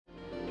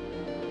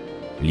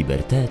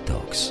Liberte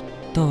Talks.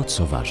 To,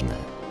 co ważne.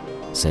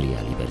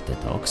 Seria Liberte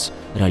Talks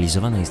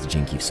realizowana jest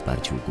dzięki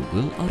wsparciu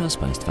Google oraz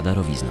Państwa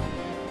darowizną.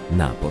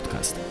 Na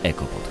podcast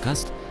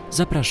Eko-Podcast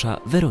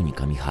zaprasza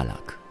Weronika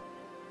Michalak.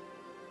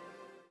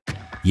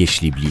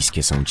 Jeśli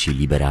bliskie są Ci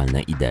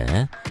liberalne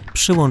idee,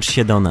 przyłącz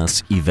się do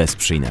nas i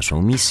wesprzyj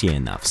naszą misję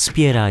na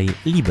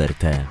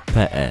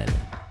wspieraj.liberte.pl.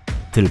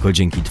 Tylko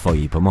dzięki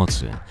Twojej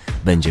pomocy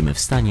będziemy w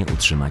stanie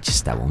utrzymać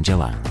stałą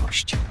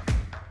działalność.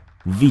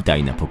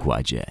 Witaj na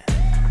pokładzie.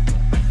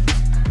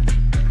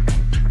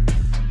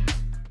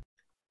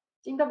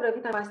 Dzień dobry,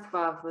 witam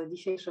Państwa w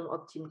dzisiejszym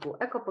odcinku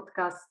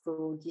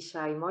Eko-Podcastu.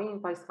 Dzisiaj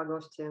moim Państwa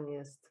gościem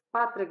jest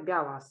Patryk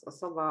Białas,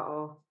 osoba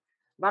o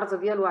bardzo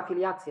wielu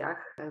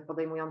afiliacjach,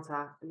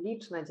 podejmująca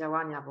liczne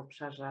działania w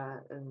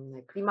obszarze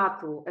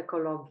klimatu,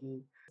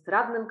 ekologii. Jest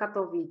radnym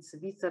Katowic,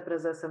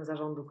 wiceprezesem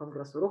zarządu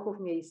Kongresu Ruchów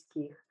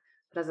Miejskich,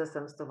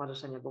 prezesem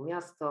Stowarzyszenia Bo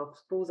Miasto,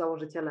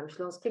 współzałożycielem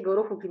Śląskiego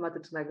Ruchu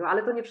Klimatycznego,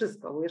 ale to nie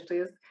wszystko, bo jeszcze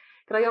jest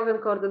krajowym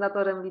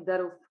koordynatorem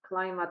liderów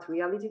Climate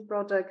Reality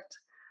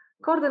Project,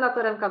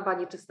 koordynatorem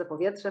kampanii Czyste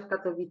Powietrze w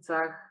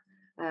Katowicach,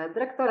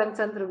 dyrektorem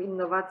Centrum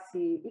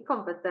Innowacji i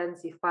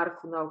Kompetencji w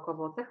Parku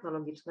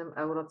Naukowo-Technologicznym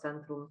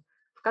Euro-Centrum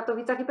w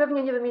Katowicach i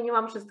pewnie nie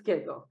wymieniłam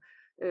wszystkiego.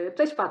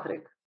 Cześć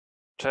Patryk.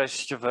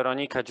 Cześć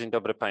Weronika, dzień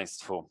dobry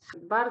Państwu.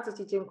 Bardzo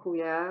Ci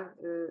dziękuję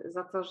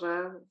za to,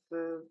 że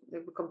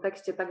w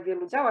kontekście tak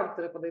wielu działań,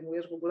 które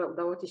podejmujesz, w ogóle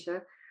udało Ci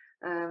się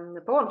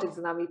połączyć z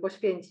nami i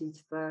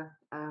poświęcić te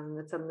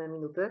cenne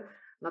minuty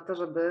na to,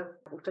 żeby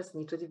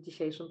uczestniczyć w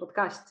dzisiejszym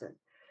podcaście.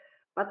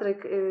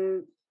 Patryk,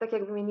 tak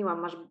jak wymieniłam,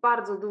 masz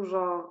bardzo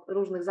dużo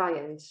różnych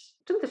zajęć.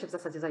 Czym Ty się w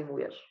zasadzie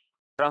zajmujesz?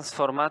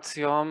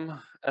 Transformacją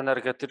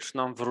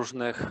energetyczną w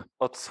różnych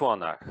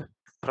odsłonach.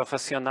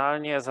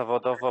 Profesjonalnie,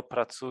 zawodowo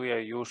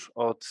pracuję już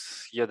od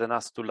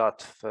 11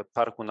 lat w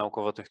Parku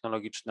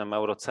Naukowo-Technologicznym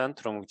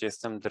Euro-Centrum, gdzie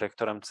jestem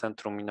dyrektorem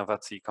Centrum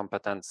Innowacji i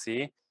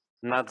Kompetencji.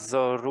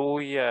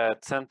 Nadzoruję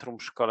centrum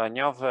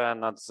szkoleniowe,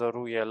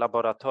 nadzoruję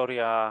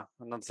laboratoria,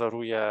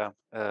 nadzoruję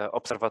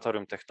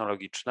obserwatorium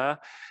technologiczne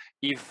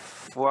i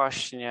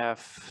właśnie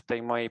w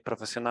tej mojej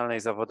profesjonalnej,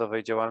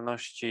 zawodowej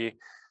działalności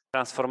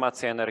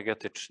transformacja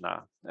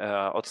energetyczna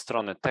od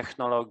strony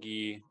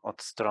technologii,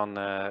 od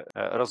strony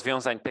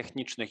rozwiązań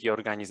technicznych i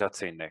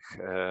organizacyjnych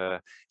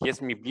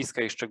jest mi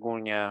bliska i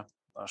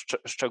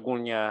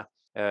szczególnie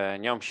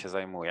nią się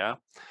zajmuję.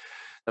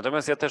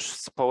 Natomiast ja też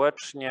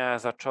społecznie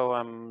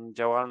zacząłem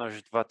działalność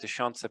w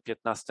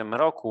 2015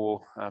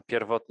 roku.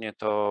 Pierwotnie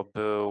to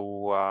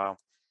była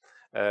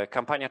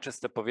kampania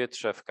Czyste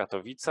Powietrze w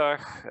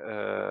Katowicach.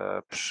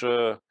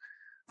 Przy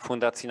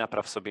Fundacji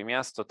Napraw sobie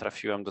Miasto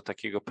trafiłem do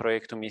takiego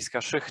projektu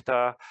Miejska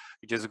Szychta,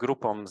 gdzie z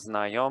grupą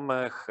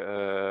znajomych,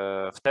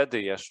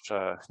 wtedy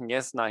jeszcze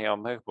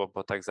nieznajomych,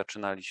 bo tak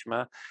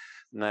zaczynaliśmy,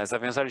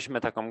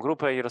 zawiązaliśmy taką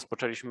grupę i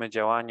rozpoczęliśmy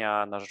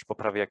działania na rzecz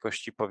poprawy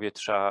jakości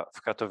powietrza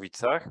w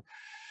Katowicach.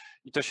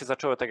 I to się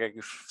zaczęło, tak jak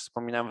już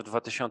wspominałem, w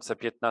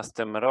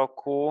 2015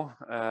 roku.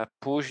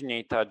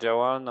 Później ta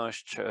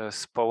działalność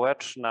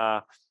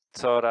społeczna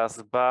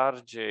coraz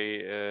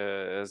bardziej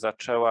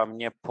zaczęła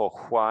mnie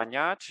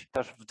pochłaniać.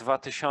 Też w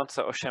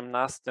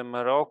 2018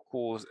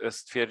 roku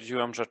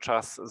stwierdziłem, że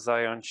czas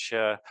zająć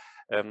się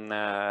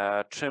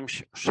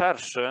czymś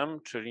szerszym,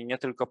 czyli nie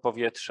tylko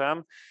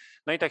powietrzem.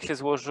 No i tak się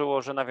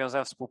złożyło, że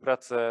nawiązałem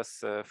współpracę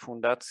z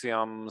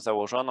fundacją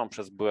założoną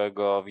przez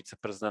byłego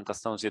wiceprezydenta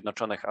Stanów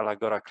Zjednoczonych Al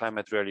Gore'a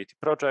Climate Reality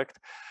Project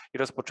i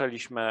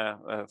rozpoczęliśmy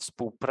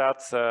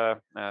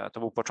współpracę, to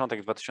był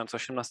początek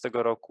 2018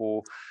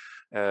 roku,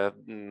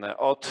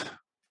 od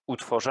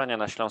utworzenia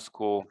na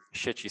Śląsku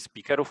sieci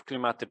speakerów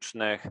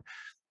klimatycznych.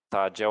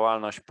 Ta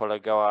działalność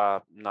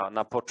polegała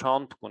na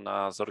początku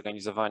na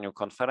zorganizowaniu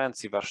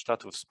konferencji,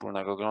 warsztatów,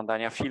 wspólnego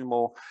oglądania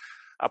filmu,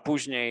 a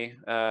później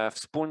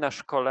wspólne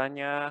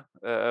szkolenie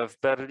w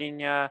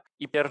Berlinie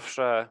i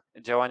pierwsze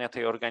działania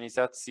tej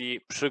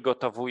organizacji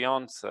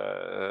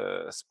przygotowujące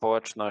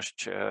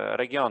społeczność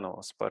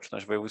regionu,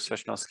 społeczność województwa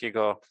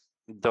śląskiego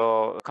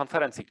do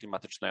konferencji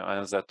klimatycznej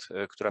ONZ,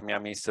 która miała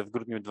miejsce w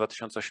grudniu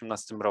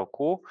 2018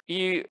 roku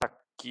i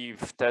taki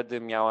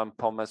wtedy miałem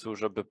pomysł,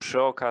 żeby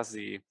przy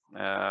okazji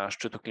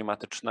szczytu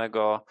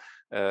klimatycznego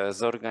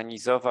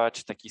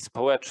zorganizować taki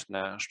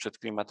społeczny szczyt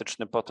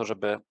klimatyczny po to,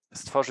 żeby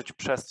stworzyć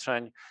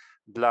przestrzeń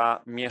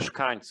dla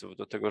mieszkańców,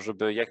 do tego,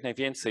 żeby jak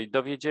najwięcej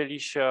dowiedzieli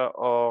się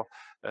o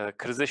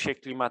kryzysie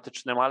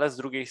klimatycznym, ale z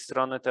drugiej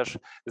strony też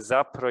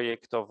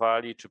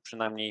zaprojektowali, czy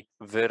przynajmniej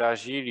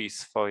wyrazili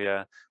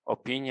swoje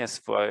opinie,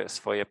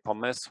 swoje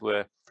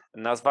pomysły,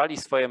 nazwali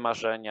swoje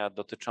marzenia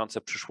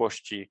dotyczące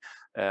przyszłości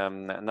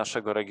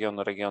naszego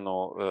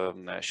regionu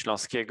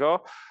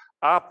śląskiego,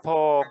 a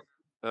po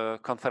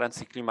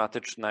konferencji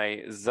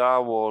klimatycznej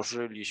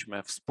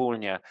założyliśmy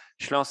wspólnie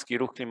Śląski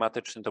Ruch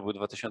Klimatyczny, to był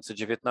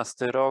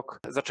 2019 rok.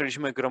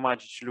 Zaczęliśmy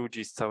gromadzić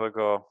ludzi z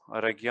całego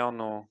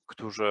regionu,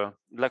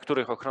 dla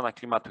których ochrona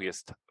klimatu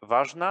jest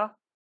ważna,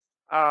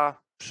 a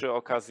przy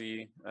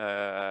okazji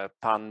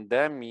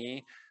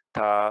pandemii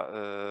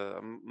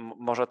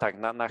może tak,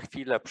 na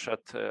chwilę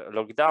przed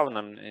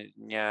lockdownem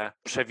nie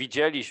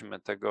przewidzieliśmy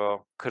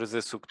tego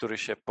kryzysu, który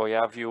się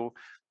pojawił,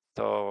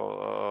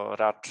 to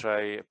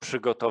raczej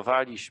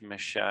przygotowaliśmy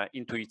się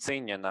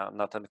intuicyjnie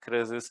na ten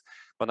kryzys,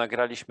 bo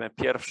nagraliśmy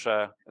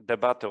pierwsze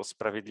debaty o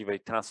sprawiedliwej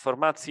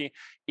transformacji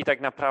i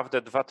tak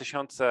naprawdę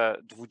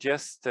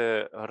 2020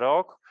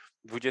 rok,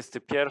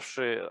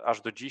 2021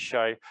 aż do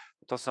dzisiaj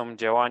to są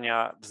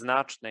działania w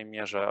znacznej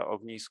mierze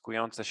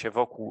ogniskujące się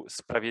wokół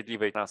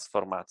sprawiedliwej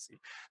transformacji.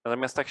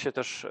 Natomiast tak się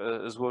też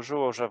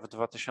złożyło, że w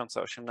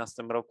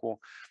 2018 roku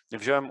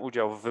wziąłem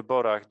udział w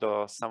wyborach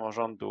do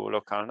samorządu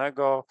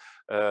lokalnego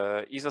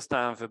i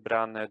zostałem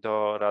wybrany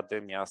do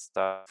Rady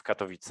Miasta w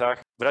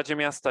Katowicach. W Radzie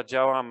Miasta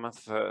działam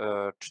w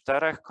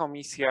 4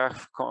 komisjach,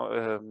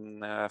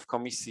 w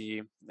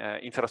Komisji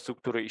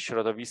Infrastruktury i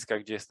Środowiska,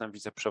 gdzie jestem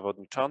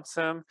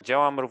wiceprzewodniczącym.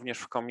 Działam również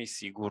w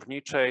Komisji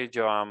Górniczej,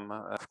 działam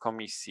w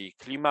Komisji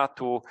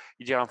Klimatu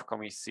i działam w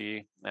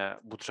Komisji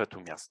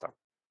Budżetu Miasta.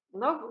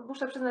 No,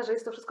 muszę przyznać, że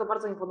jest to wszystko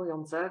bardzo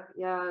imponujące.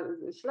 Ja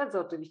śledzę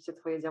oczywiście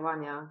Twoje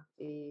działania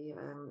i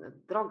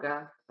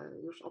drogę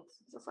już od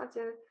w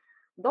zasadzie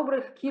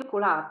dobrych kilku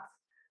lat.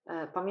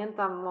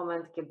 Pamiętam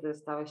moment, kiedy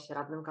stałeś się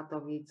radnym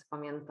Katowic,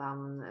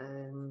 pamiętam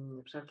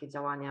wszelkie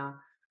działania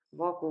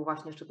wokół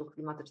właśnie szczytu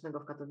klimatycznego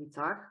w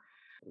Katowicach.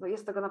 No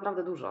jest tego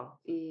naprawdę dużo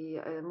i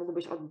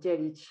mógłbyś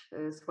oddzielić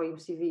w swoim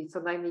CV co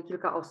najmniej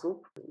kilka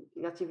osób.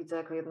 Ja Cię widzę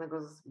jako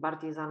jednego z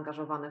bardziej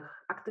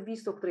zaangażowanych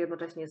aktywistów, który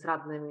jednocześnie jest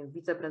radnym,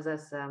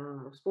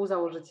 wiceprezesem,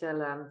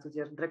 współzałożycielem,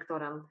 tudzież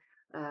dyrektorem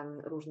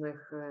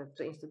różnych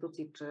czy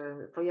instytucji,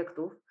 czy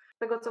projektów. Z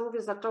tego, co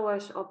mówisz,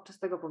 zacząłeś od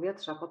czystego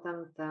powietrza,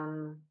 potem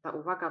ta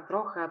uwaga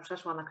trochę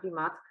przeszła na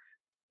klimat,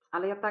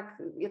 ale ja tak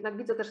jednak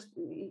widzę też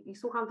i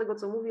słucham tego,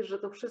 co mówisz, że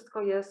to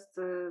wszystko jest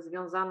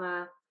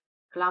związane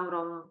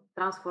klamrą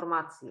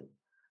transformacji,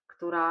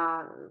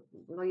 która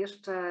no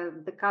jeszcze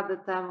dekady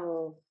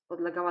temu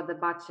podlegała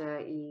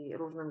debacie i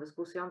różnym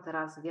dyskusjom.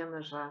 Teraz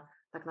wiemy, że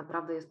tak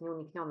naprawdę jest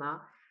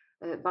nieunikniona.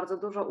 Bardzo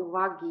dużo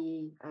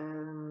uwagi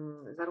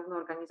zarówno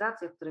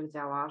organizacji, w których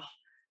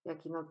działasz,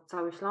 jak i no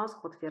cały Śląsk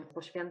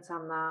poświęca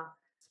na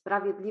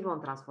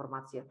sprawiedliwą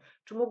transformację.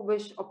 Czy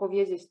mógłbyś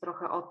opowiedzieć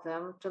trochę o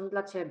tym, czym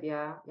dla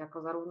Ciebie,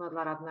 jako zarówno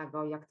dla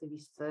radnego i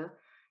aktywisty,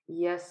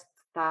 jest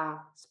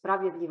ta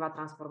sprawiedliwa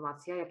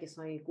transformacja, jakie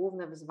są jej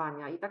główne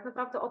wyzwania i tak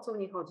naprawdę o co w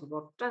niej chodzi,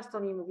 bo często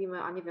o niej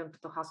mówimy, a nie wiem, czy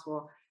to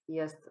hasło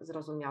jest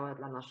zrozumiałe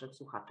dla naszych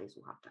słuchaczy i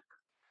słuchaczek.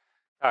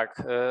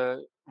 Tak,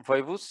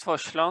 województwo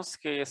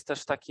śląskie jest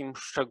też takim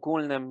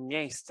szczególnym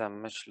miejscem,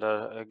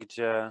 myślę,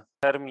 gdzie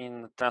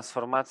termin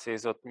transformacja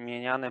jest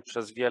odmieniany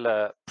przez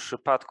wiele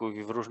przypadków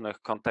i w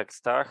różnych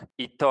kontekstach.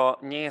 I to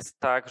nie jest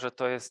tak, że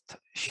to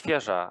jest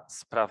świeża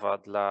sprawa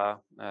dla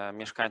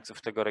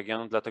mieszkańców tego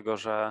regionu, dlatego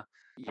że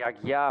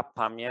jak ja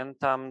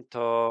pamiętam,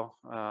 to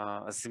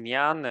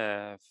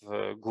zmiany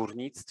w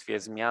górnictwie,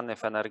 zmiany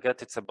w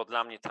energetyce, bo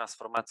dla mnie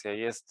transformacja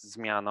jest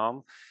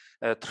zmianą,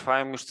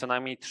 trwają już co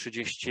najmniej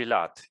 30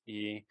 lat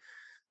i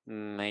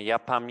ja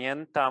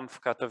pamiętam w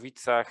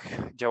Katowicach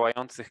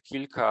działających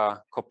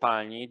kilka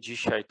kopalni.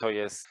 Dzisiaj to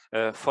jest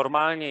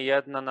formalnie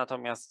jedna,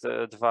 natomiast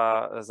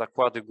 2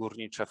 zakłady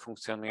górnicze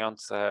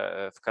funkcjonujące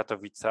w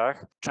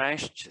Katowicach.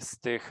 Część z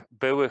tych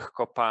byłych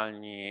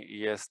kopalni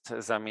jest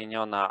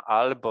zamieniona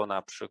albo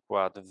na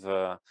przykład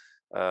w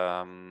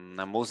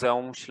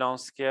Muzeum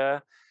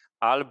Śląskie,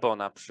 albo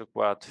na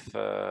przykład w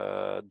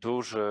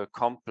duży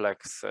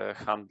kompleks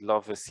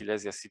handlowy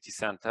Silesia City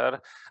Center,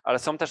 ale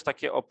są też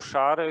takie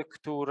obszary,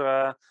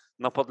 które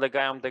no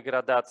podlegają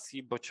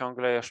degradacji, bo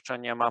ciągle jeszcze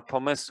nie ma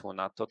pomysłu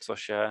na to, co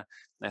się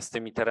z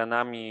tymi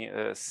terenami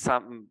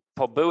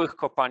po byłych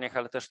kopalniach,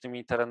 ale też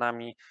tymi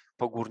terenami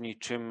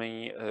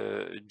pogórniczymi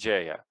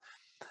dzieje.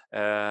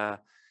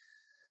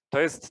 To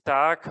jest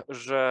tak,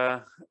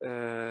 że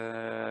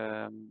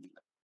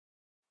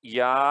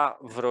ja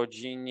w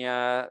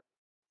rodzinie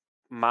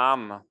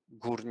mam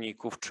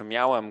górników, czy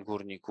miałem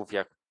górników,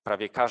 jak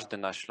prawie każdy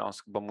na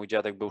Śląsku, bo mój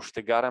dziadek był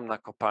sztygarem na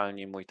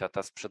kopalni, mój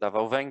tata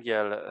sprzedawał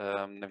węgiel,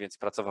 więc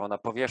pracował na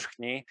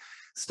powierzchni.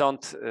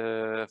 Stąd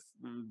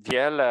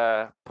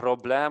wiele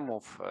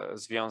problemów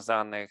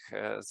związanych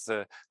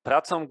z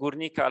pracą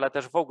górnika, ale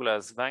też w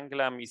ogóle z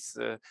węglem i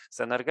z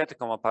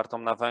energetyką opartą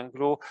na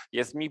węglu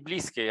jest mi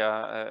bliskie.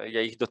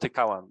 Ja ich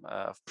dotykałem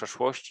w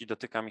przeszłości,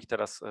 dotykam ich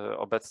teraz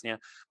obecnie,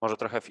 może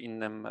trochę w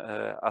innym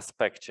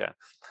aspekcie,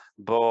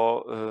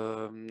 bo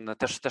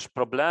też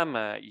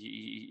problemy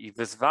i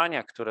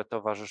wyzwania, które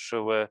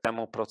towarzyszyły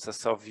temu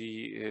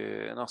procesowi,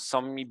 no,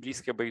 są mi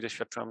bliskie, bo ich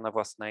doświadczyłem na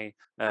własnej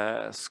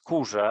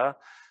skórze.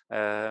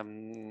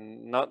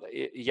 No,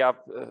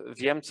 ja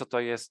wiem, co to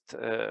jest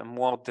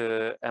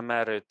młody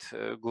emeryt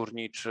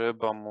górniczy,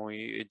 bo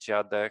mój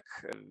dziadek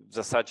w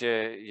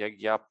zasadzie, jak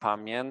ja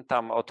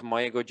pamiętam, od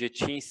mojego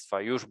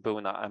dzieciństwa już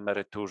był na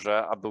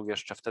emeryturze, a był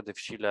jeszcze wtedy w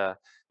sile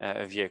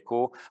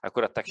wieku.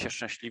 Akurat tak się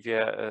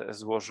szczęśliwie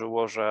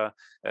złożyło, że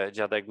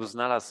dziadek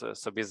znalazł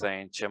sobie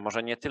zajęcie,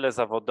 może nie tyle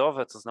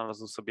zawodowe, co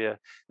znalazł sobie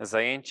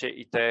zajęcie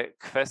i te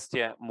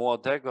kwestie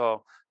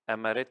młodego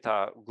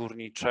emeryta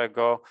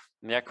górniczego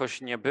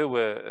jakoś nie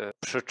były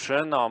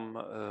przyczyną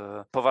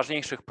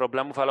poważniejszych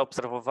problemów, ale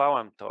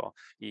obserwowałem to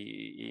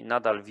i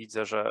nadal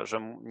widzę,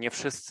 że nie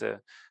wszyscy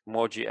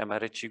młodzi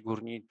emeryci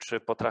górniczy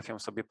potrafią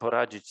sobie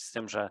poradzić z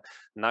tym, że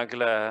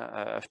nagle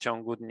w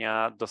ciągu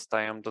dnia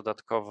dostają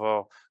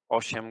dodatkowo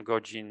 8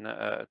 godzin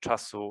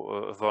czasu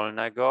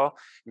wolnego,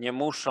 nie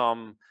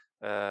muszą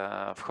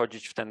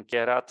wchodzić w ten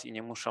kierat i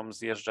nie muszą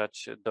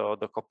zjeżdżać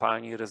do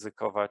kopalni,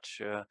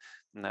 ryzykować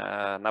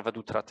nawet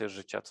utraty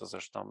życia,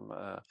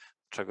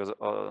 czego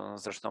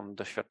zresztą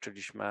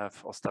doświadczyliśmy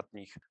w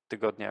ostatnich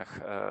tygodniach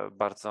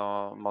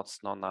bardzo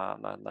mocno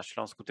na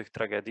Śląsku tych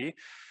tragedii.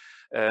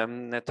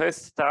 To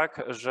jest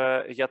tak,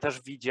 że ja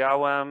też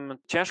widziałem,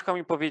 ciężko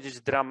mi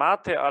powiedzieć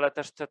dramaty, ale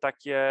też te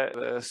takie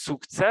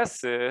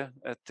sukcesy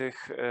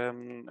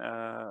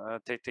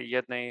tej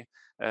jednej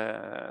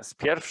z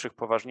pierwszych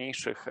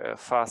poważniejszych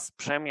faz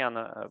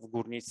przemian w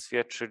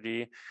górnictwie,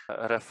 czyli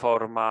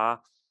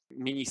reforma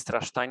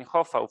ministra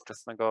Steinhoffa,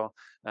 ówczesnego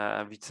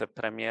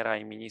wicepremiera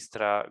i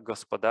ministra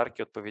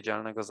gospodarki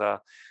odpowiedzialnego za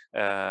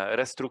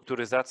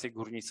restrukturyzację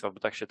górnictwa, bo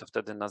tak się to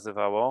wtedy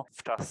nazywało,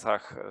 w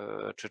czasach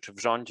czy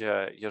w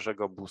rządzie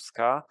Jerzego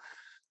Buzka.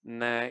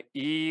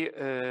 I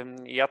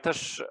ja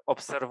też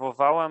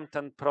obserwowałem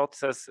ten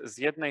proces z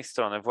jednej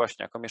strony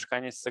właśnie jako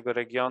mieszkaniec z tego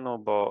regionu,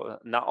 bo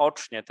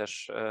naocznie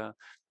też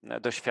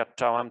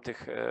doświadczałem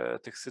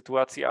tych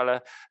sytuacji,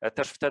 ale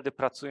też wtedy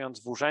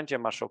pracując w Urzędzie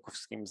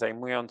Marszałkowskim,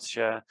 zajmując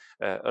się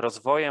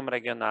rozwojem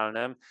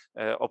regionalnym,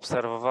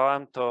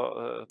 obserwowałem to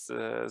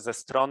ze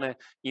strony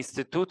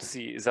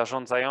instytucji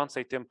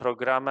zarządzającej tym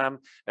programem,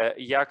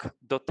 jak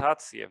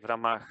dotacje w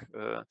ramach,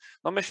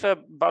 no myślę,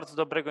 bardzo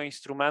dobrego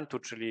instrumentu,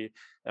 czyli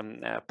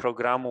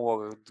programu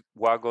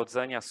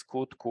łagodzenia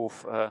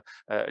skutków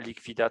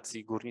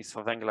likwidacji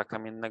górnictwa węgla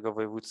kamiennego w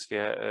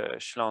województwie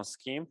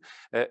śląskim.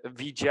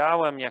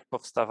 Widziałem, jak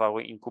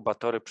powstawały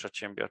inkubatory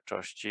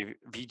przedsiębiorczości.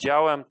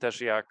 Widziałem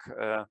też, jak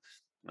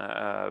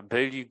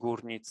byli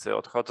górnicy,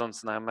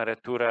 odchodząc na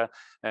emeryturę,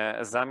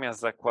 zamiast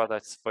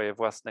zakładać swoje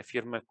własne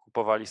firmy,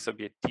 kupowali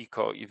sobie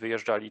Tiko i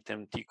wyjeżdżali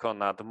tym Tiko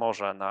nad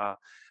morze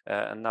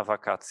na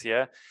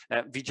wakacje.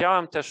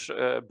 Widziałem też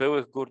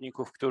byłych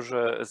górników,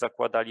 którzy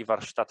zakładali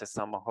warsztaty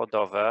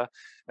samochodowe,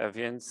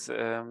 więc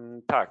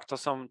tak,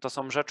 to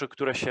są rzeczy,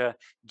 które się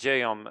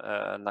dzieją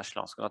na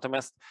Śląsku.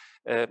 Natomiast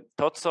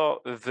to,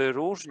 co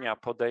wyróżnia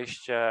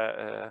podejście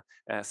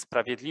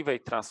sprawiedliwej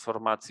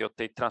transformacji od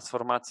tej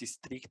transformacji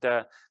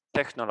stricte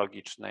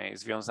technologicznej,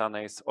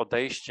 związanej z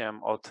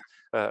odejściem od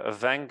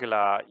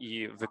węgla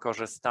i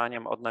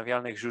wykorzystaniem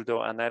odnawialnych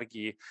źródeł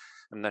energii,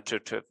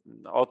 czy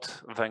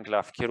od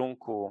węgla w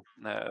kierunku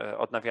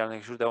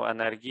odnawialnych źródeł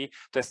energii,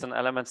 to jest ten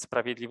element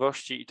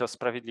sprawiedliwości i to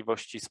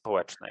sprawiedliwości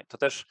społecznej. To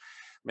też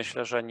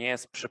myślę, że nie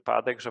jest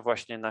przypadek, że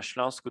właśnie na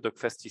Śląsku do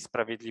kwestii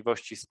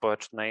sprawiedliwości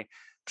społecznej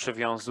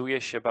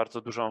przywiązuje się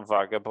bardzo dużą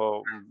wagę,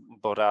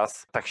 bo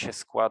raz tak się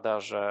składa,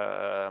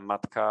 że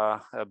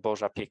Matka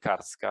Boża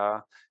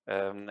Piekarska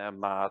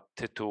ma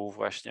tytuł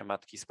właśnie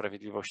Matki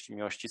Sprawiedliwości i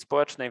Miłości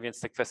Społecznej, więc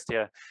te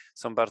kwestie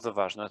są bardzo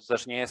ważne. To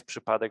też nie jest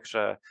przypadek,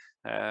 że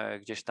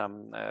gdzieś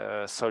tam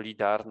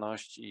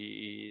Solidarność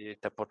i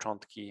te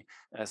początki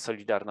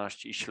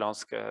Solidarności i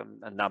Śląsk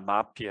na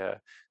mapie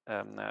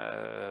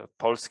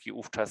Polski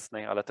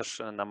ówczesnej, ale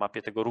też na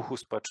mapie tego ruchu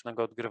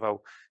społecznego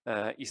odgrywał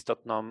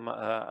istotną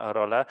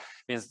rolę.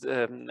 Więc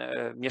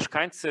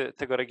mieszkańcy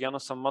tego regionu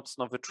są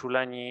mocno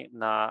wyczuleni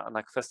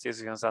na kwestie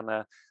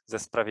związane ze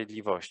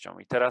sprawiedliwością.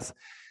 I teraz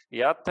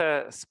ja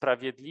tę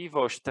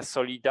sprawiedliwość, tę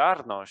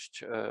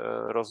solidarność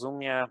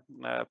rozumiem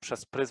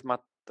przez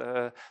pryzmat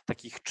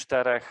takich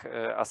 4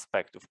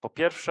 aspektów. Po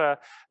pierwsze,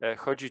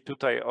 chodzi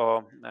tutaj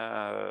o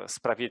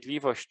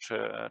sprawiedliwość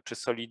czy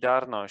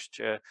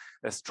solidarność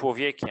z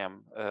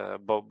człowiekiem,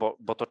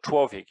 bo to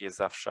człowiek jest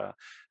zawsze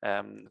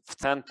w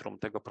centrum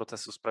tego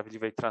procesu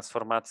sprawiedliwej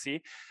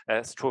transformacji,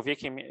 z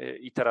człowiekiem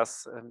i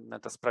teraz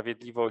ta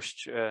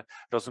sprawiedliwość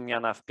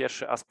rozumiana w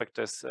pierwszy aspekt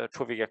to jest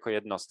człowiek jako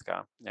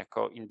jednostka,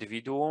 jako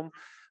indywiduum,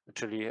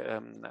 czyli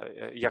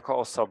jako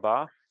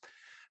osoba.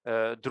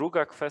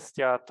 Druga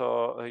kwestia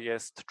to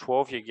jest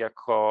człowiek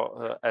jako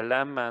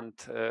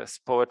element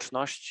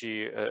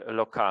społeczności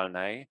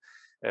lokalnej,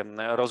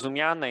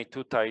 rozumianej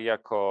tutaj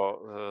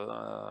jako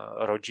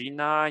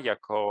rodzina,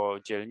 jako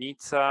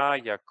dzielnica,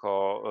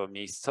 jako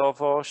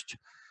miejscowość.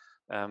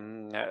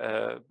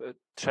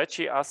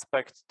 Trzeci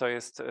aspekt to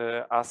jest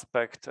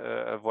aspekt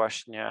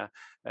właśnie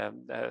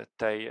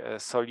tej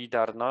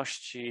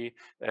solidarności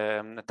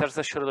też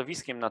ze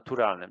środowiskiem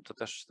naturalnym, to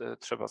też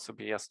trzeba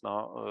sobie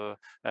jasno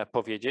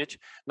powiedzieć.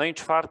 No i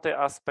czwarty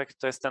aspekt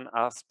to jest ten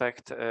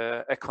aspekt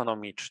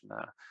ekonomiczny,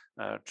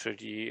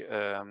 czyli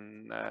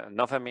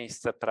nowe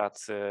miejsce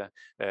pracy,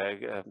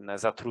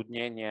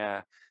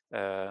 zatrudnienie,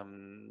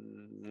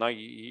 no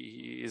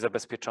i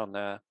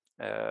zabezpieczone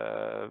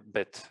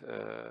byt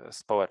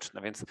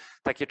społeczny. Więc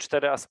takie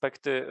 4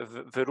 aspekty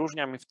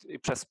wyróżniam i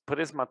przez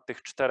pryzmat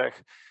tych 4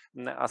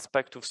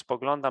 aspektów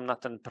spoglądam na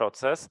ten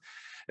proces,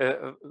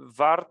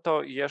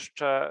 warto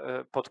jeszcze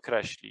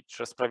podkreślić,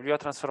 że sprawiedliwa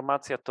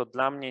transformacja to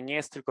dla mnie nie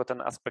jest tylko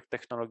ten aspekt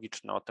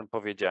technologiczny, o tym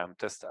powiedziałem,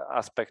 to jest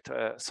aspekt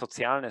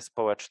socjalny,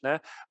 społeczny,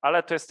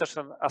 ale to jest też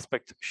ten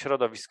aspekt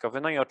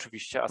środowiskowy, no i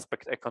oczywiście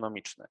aspekt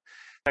ekonomiczny.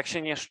 Tak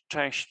się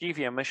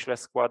nieszczęśliwie, myślę,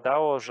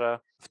 składało, że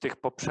w tych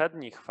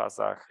poprzednich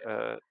fazach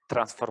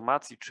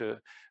transformacji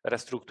czy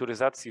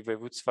restrukturyzacji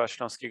województwa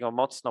śląskiego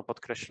mocno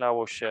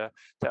podkreślało się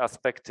te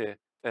aspekty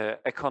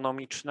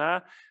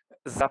ekonomiczne,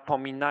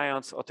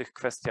 zapominając o tych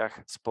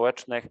kwestiach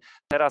społecznych.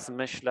 Teraz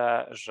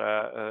myślę,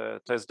 że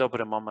to jest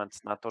dobry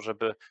moment na to,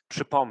 żeby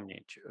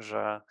przypomnieć,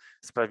 że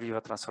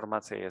sprawiedliwa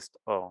transformacja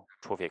jest o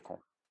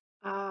człowieku.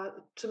 A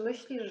czy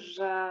myślisz,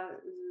 że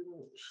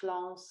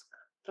Śląsk,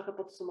 trochę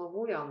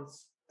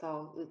podsumowując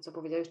to, co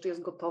powiedziałeś, czy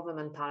jest gotowy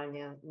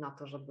mentalnie na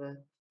to,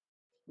 żeby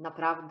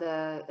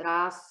naprawdę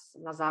raz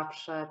na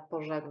zawsze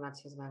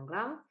pożegnać się z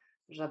węglem,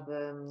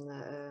 żeby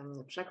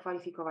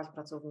przekwalifikować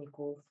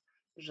pracowników,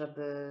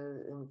 żeby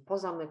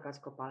pozamykać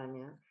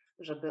kopalnie,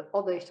 żeby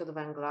odejść od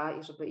węgla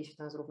i żeby iść w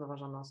tę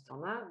zrównoważoną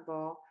stronę,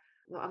 bo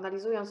no,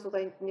 analizując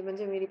tutaj nie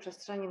będziemy mieli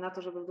przestrzeni na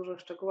to, żeby w dużych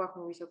szczegółach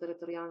mówić o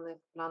terytorialnych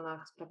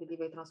planach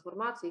sprawiedliwej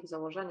transformacji, ich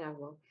założeniach,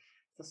 bo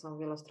to są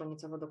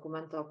wielostronicowe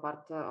dokumenty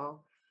oparte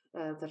o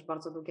też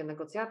bardzo długie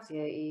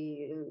negocjacje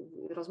i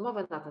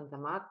rozmowy na ten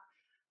temat.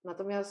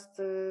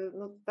 Natomiast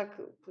no,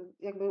 tak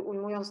jakby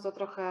ujmując to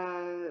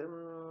trochę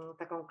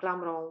taką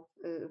klamrą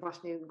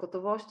właśnie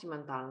gotowości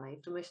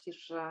mentalnej, czy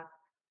myślisz,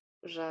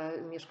 że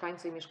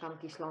mieszkańcy i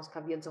mieszkanki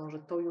Śląska wiedzą, że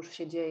to już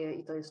się dzieje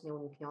i to jest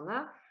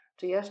nieuniknione?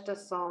 Czy jeszcze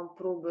są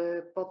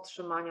próby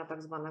podtrzymania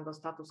tak zwanego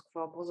status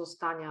quo,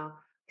 pozostania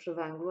przy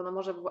węglu? No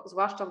może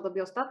zwłaszcza w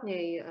dobie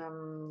ostatniej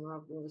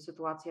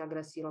sytuacji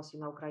agresji Rosji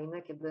na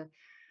Ukrainę, kiedy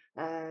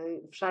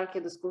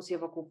wszelkie dyskusje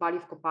wokół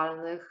paliw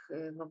kopalnych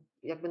no,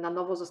 jakby na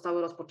nowo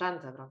zostały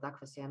rozpoczęte, prawda?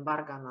 Kwestia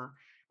embarga na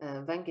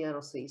węgiel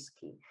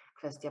rosyjski,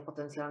 kwestia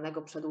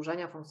potencjalnego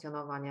przedłużenia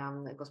funkcjonowania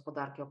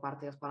gospodarki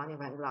opartej o spalanie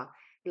węgla,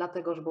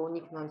 dlatego żeby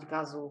uniknąć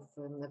gazów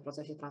w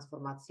procesie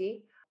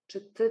transformacji.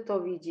 Czy ty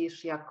to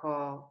widzisz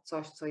jako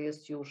coś, co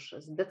jest już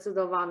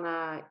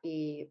zdecydowane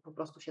i po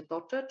prostu się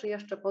toczy, czy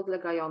jeszcze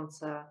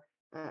podlegające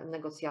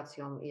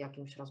negocjacjom i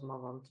jakimś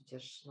rozmowom,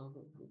 tudzież no,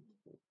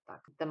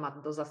 tak,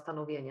 temat do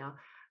zastanowienia,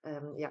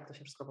 jak to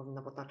się wszystko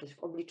powinno potoczyć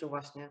w obliczu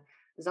właśnie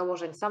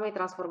założeń samej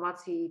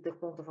transformacji i tych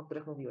punktów, o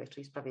których mówiłeś,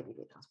 czyli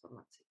sprawiedliwej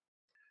transformacji?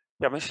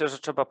 Ja myślę, że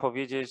trzeba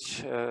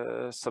powiedzieć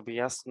sobie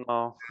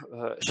jasno,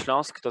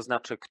 Śląsk to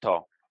znaczy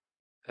kto,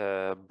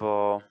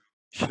 bo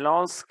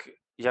Śląsk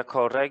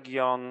jako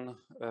region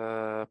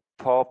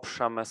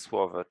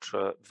poprzemysłowy, czy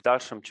w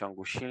dalszym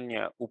ciągu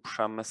silnie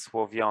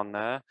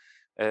uprzemysłowiony,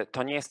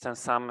 to nie jest ten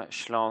sam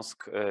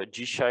Śląsk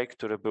dzisiaj,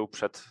 który był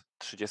przed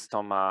 30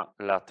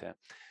 laty.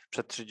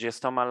 Przed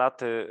 30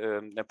 laty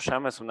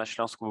przemysł na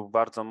Śląsku był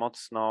bardzo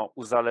mocno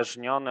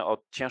uzależniony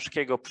od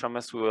ciężkiego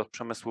przemysłu, od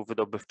przemysłu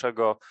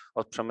wydobywczego,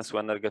 od przemysłu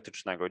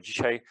energetycznego.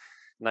 Dzisiaj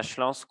na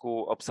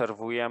Śląsku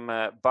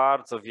obserwujemy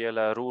bardzo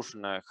wiele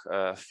różnych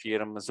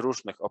firm z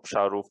różnych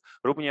obszarów,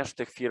 również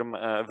tych firm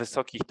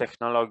wysokich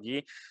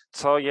technologii,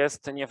 co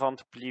jest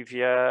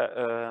niewątpliwie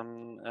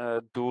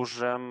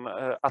dużym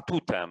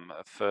atutem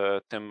w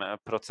tym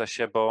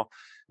procesie, bo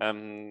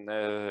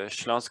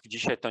Śląsk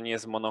dzisiaj to nie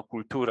jest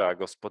monokultura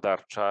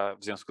gospodarcza,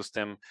 w związku z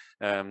tym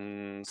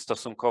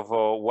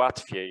stosunkowo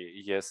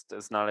łatwiej jest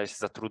znaleźć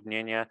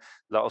zatrudnienie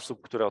dla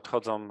osób, które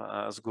odchodzą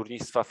z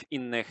górnictwa w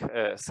innych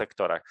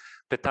sektorach.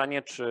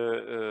 Pytanie,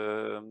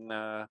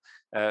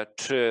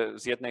 czy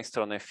z jednej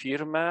strony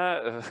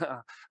firmy,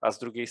 a z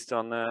drugiej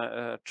strony,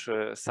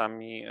 czy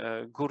sami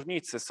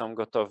górnicy są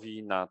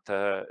gotowi na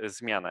tę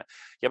zmianę.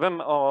 Ja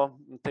bym o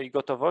tej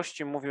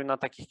gotowości mówił na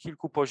takich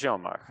kilku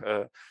poziomach.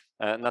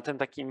 Na tym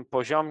takim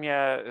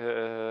poziomie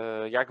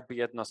jakby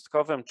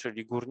jednostkowym,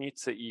 czyli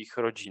górnicy i ich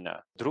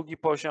rodzinę. Drugi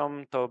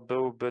poziom to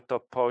byłby to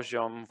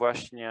poziom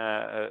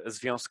właśnie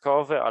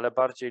związkowy, ale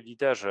bardziej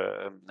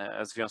liderzy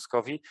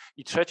związkowi.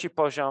 I trzeci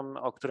poziom,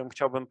 o którym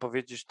chciałbym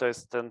powiedzieć, to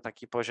jest ten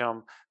taki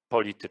poziom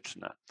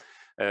polityczny.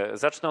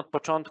 Zacznę od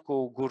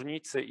początku: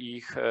 górnicy i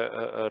ich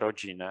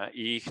rodzinę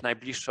i ich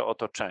najbliższe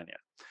otoczenie.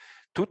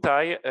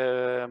 Tutaj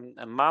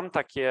mam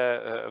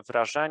takie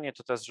wrażenie,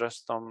 to też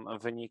zresztą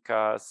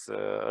wynika z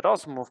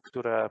rozmów,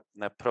 które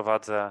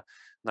prowadzę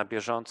na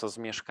bieżąco z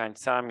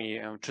mieszkańcami,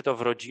 czy to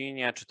w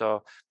rodzinie, czy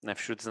to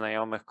wśród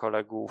znajomych,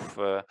 kolegów,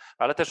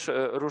 ale też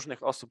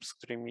różnych osób, z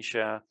którymi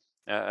się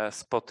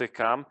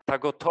spotykam. Ta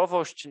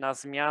gotowość na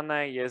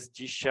zmianę jest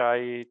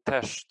dzisiaj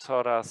też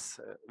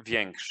coraz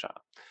większa.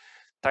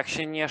 Tak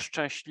się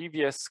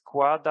nieszczęśliwie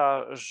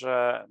składa,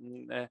 że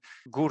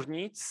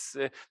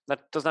górnicy,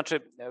 to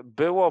znaczy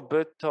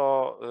byłoby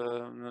to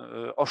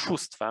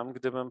oszustwem,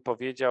 gdybym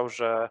powiedział,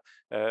 że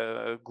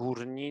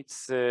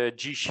górnicy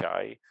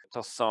dzisiaj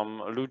to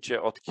są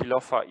ludzie od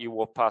kilofa i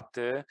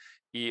łopaty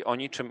i o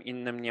niczym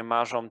innym nie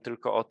marzą,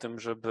 tylko o tym,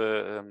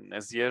 żeby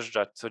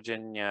zjeżdżać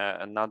codziennie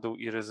na dół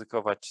i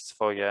ryzykować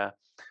swoje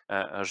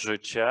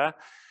życie.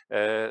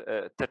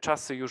 te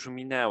czasy już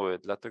minęły,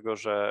 dlatego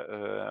że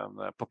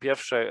po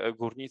pierwsze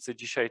górnicy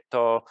dzisiaj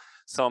to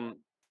są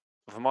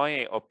w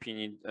mojej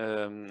opinii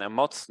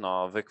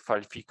mocno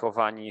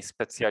wykwalifikowani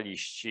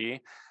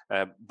specjaliści,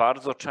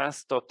 bardzo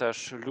często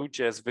też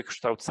ludzie z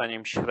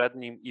wykształceniem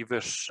średnim i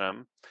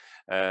wyższym.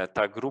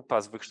 Ta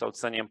grupa z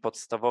wykształceniem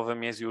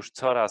podstawowym jest już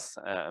coraz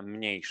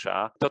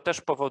mniejsza. To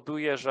też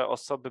powoduje, że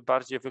osoby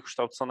bardziej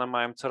wykształcone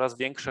mają coraz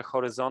większe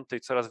horyzonty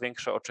i coraz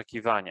większe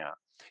oczekiwania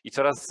i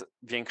coraz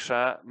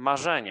większe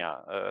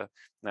marzenia,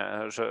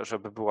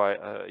 żeby była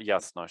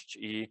jasność.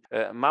 I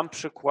mam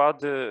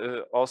przykłady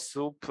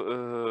osób,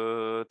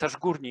 też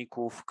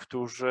górników,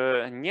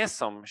 którzy nie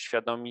są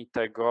świadomi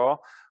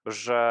tego,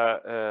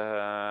 że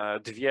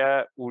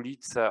 2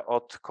 ulice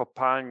od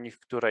kopalni, w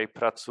której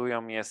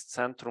pracują, jest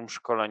centrum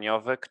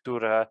szkoleniowe,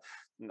 które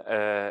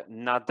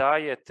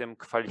nadaje tym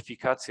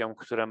kwalifikacjom,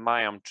 które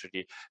mają,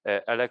 czyli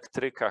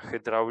elektryka,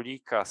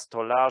 hydraulika,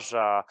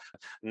 stolarza,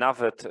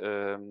 nawet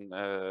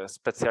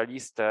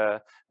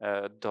specjalistę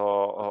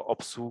do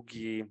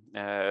obsługi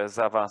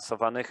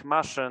zaawansowanych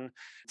maszyn,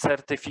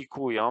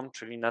 certyfikują,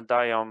 czyli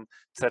nadają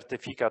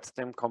certyfikat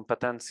tym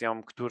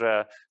kompetencjom,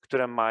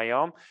 które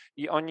mają,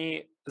 i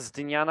oni z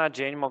dnia na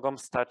dzień mogą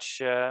stać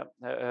się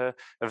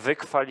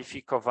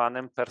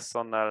wykwalifikowanym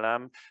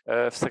personelem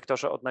w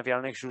sektorze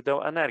odnawialnych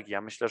źródeł energii.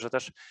 Ja myślę, że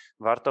też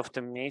warto w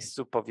tym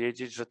miejscu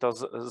powiedzieć, że to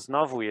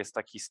znowu jest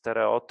taki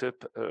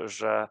stereotyp,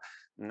 że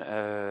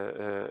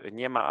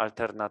nie ma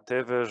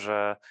alternatywy,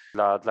 że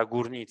dla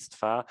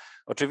górnictwa.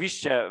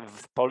 Oczywiście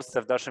w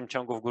Polsce w dalszym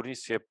ciągu w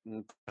górnictwie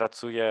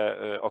pracuje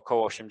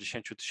około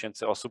 80 000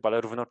 osób,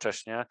 ale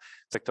równocześnie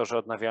w sektorze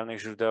odnawialnych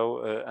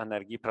źródeł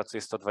energii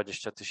pracuje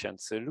 120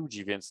 000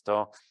 ludzi, więc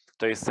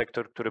to jest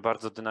sektor, który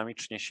bardzo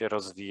dynamicznie się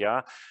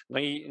rozwija. No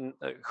i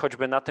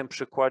choćby na tym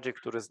przykładzie,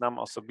 który znam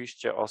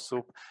osobiście,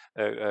 osób,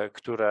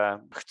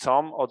 które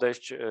chcą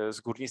odejść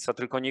z górnictwa,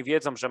 tylko nie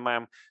wiedzą, że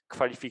mają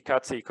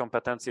kwalifikacje i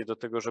kompetencje do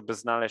tego, żeby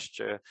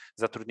znaleźć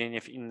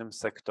zatrudnienie w innym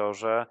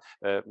sektorze,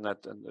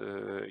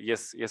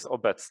 jest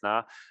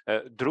obecna.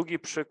 Drugi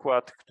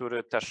przykład,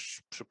 który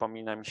też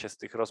przypomina mi się z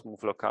tych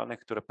rozmów lokalnych,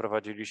 które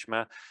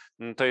prowadziliśmy,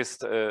 to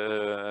jest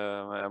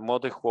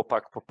młody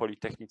chłopak po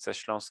Politechnice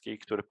Śląskiej,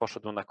 który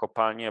poszedł na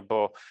kopalnię,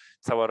 bo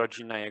cała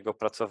rodzina jego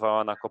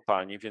pracowała na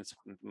kopalni, więc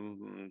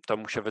to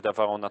mu się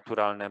wydawało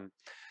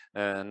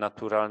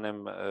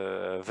naturalnym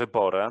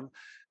wyborem.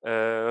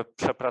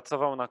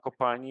 Przepracował na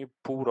kopalni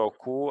pół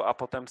roku, a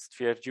potem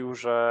stwierdził,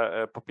 że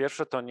po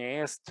pierwsze to nie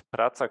jest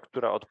praca,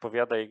 która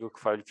odpowiada jego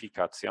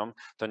kwalifikacjom,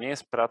 to nie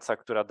jest praca,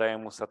 która daje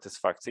mu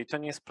satysfakcję i to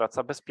nie jest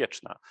praca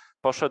bezpieczna.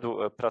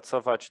 Poszedł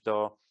pracować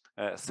do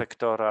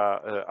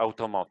sektora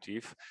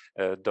automotive,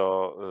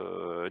 do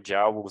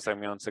działu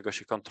zajmującego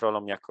się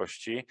kontrolą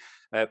jakości.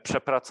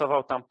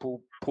 Przepracował tam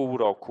pół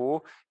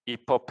roku i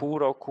po pół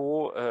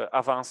roku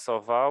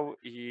awansował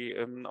i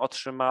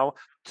otrzymał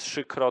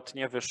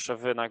 3-krotnie wyższe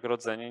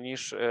wynagrodzenie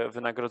niż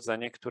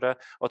wynagrodzenie, które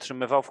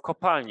otrzymywał w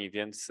kopalni,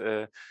 więc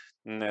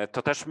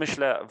to też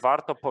myślę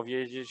warto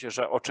powiedzieć,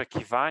 że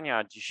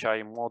oczekiwania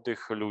dzisiaj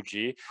młodych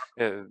ludzi,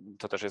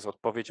 to też jest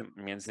odpowiedź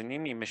między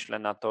innymi myślę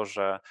na to,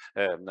 że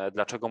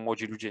dlaczego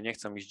młodzi ludzie nie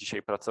chcą iść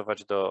dzisiaj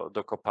pracować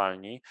do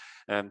kopalni,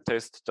 to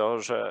jest to,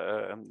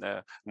 że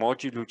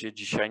młodzi ludzie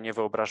dzisiaj nie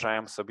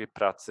wyobrażają sobie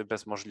pracy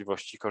bez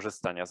możliwości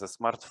korzystania ze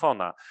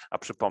smartfona, a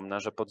przypomnę,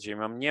 że pod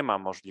ziemią nie ma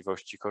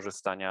możliwości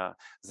korzystania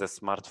ze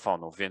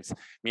smartfonów, więc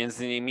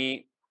między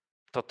innymi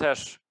to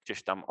też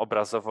gdzieś tam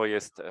obrazowo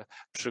jest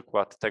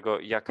przykład tego,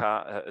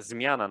 jaka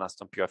zmiana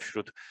nastąpiła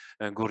wśród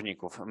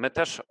górników. My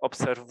też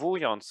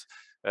obserwując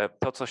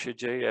to, co się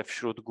dzieje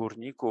wśród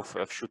górników,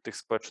 wśród tych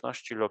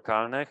społeczności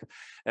lokalnych,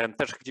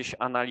 też gdzieś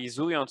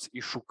analizując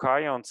i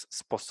szukając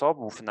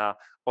sposobów na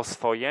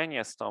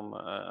oswojenie z tą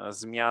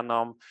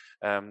zmianą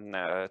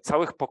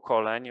całych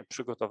pokoleń,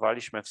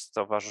 przygotowaliśmy w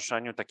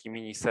stowarzyszeniu taki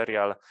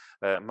miniserial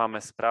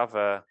Mamy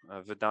sprawę,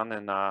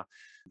 wydany na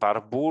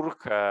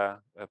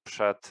Barburkę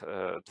przed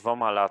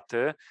 2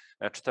 laty,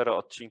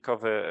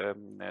 4-odcinkowy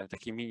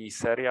taki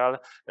miniserial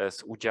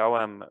z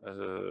udziałem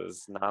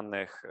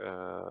znanych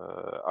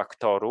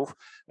aktorów,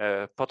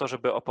 po to,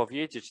 żeby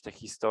opowiedzieć tę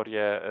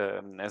historię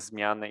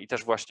zmiany i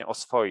też właśnie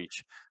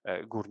oswoić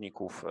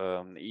górników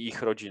i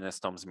ich rodziny z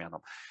tą zmianą.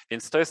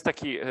 Więc to jest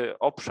taki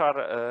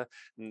obszar,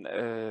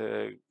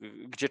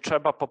 gdzie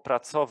trzeba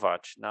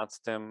popracować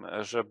nad tym,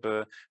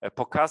 żeby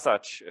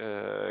pokazać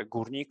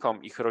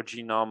górnikom, ich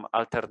rodzinom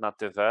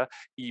alternatywę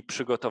i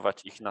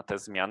przygotować ich na tę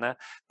zmianę.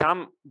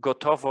 Tam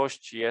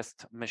gotowość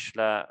jest,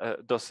 myślę,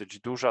 dosyć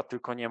duża,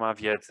 tylko nie ma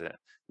wiedzy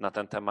na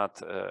ten temat,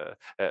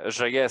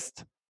 że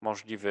jest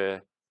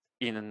możliwy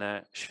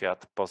inny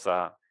świat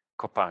poza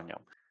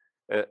kopalnią.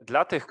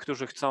 Dla tych,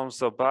 którzy chcą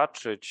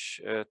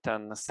zobaczyć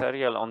ten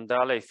serial, on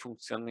dalej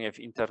funkcjonuje w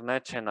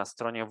internecie na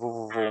stronie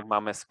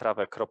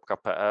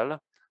www.mamysprawę.pl.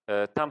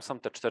 Tam są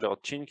te 4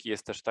 odcinki,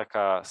 jest też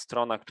taka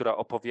strona, która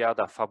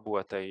opowiada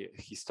fabułę tej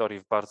historii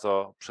w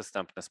bardzo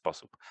przystępny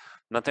sposób.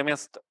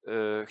 Natomiast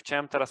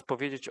chciałem teraz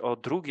powiedzieć o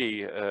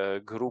drugiej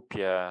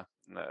grupie,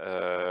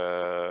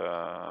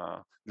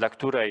 dla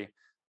której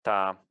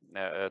ta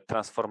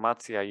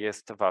transformacja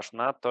jest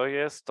ważna,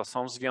 to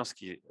są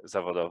związki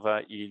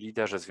zawodowe i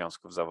liderzy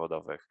związków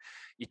zawodowych.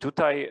 I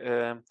tutaj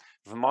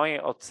w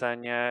mojej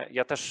ocenie,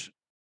 ja też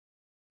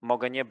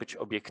mogę nie być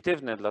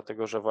obiektywny,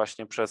 dlatego że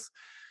właśnie przez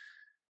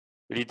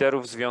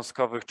liderów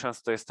związkowych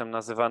często jestem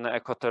nazywany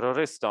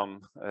ekoterrorystą,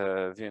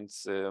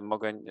 więc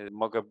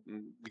mogę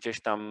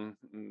gdzieś tam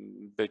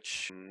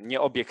być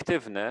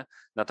nieobiektywny.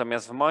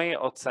 Natomiast w mojej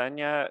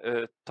ocenie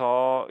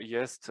to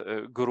jest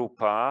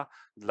grupa,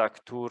 dla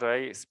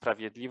której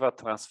sprawiedliwa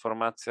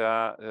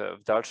transformacja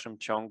w dalszym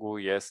ciągu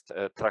jest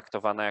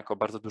traktowana jako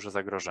bardzo duże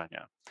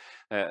zagrożenie.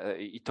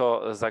 I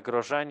to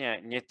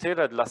zagrożenie nie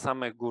tyle dla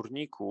samych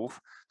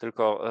górników,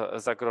 tylko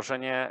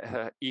zagrożenie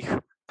ich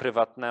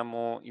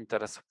prywatnemu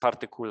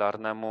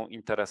partykularnemu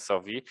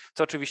interesowi,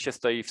 co oczywiście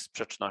stoi w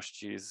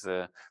sprzeczności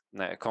z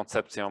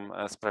koncepcją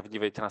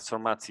sprawiedliwej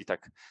transformacji.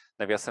 Tak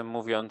nawiasem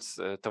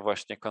mówiąc, to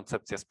właśnie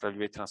koncepcja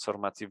sprawiedliwej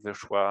transformacji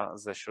wyszła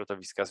ze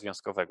środowiska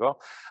związkowego,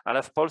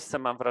 ale w Polsce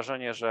mam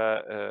wrażenie,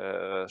 że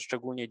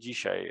szczególnie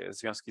dzisiaj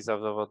związki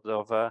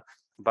zawodowe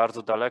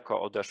bardzo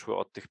daleko odeszły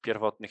od tych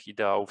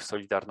ideałów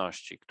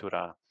solidarności,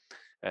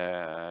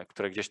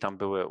 które gdzieś tam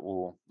były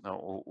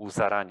u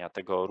zarania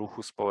tego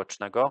ruchu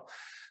społecznego,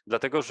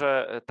 dlatego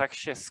że tak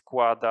się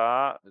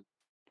składa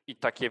i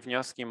takie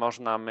wnioski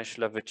można,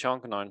 myślę,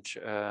 wyciągnąć,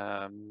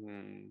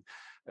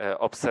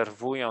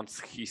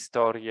 obserwując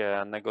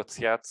historię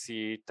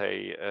negocjacji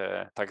tej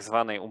tak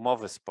zwanej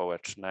umowy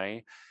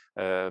społecznej.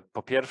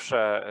 Po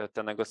pierwsze,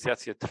 te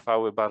negocjacje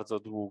trwały bardzo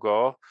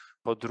długo.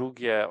 Po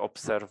drugie,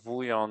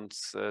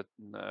 obserwując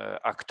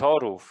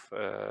aktorów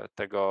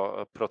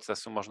tego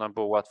procesu, można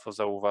było łatwo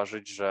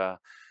zauważyć,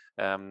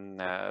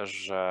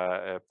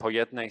 że po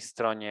jednej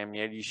stronie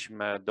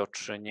mieliśmy do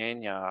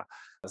czynienia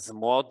z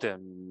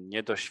młodym,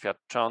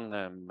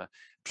 niedoświadczonym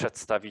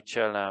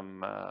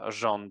przedstawicielem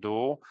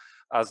rządu,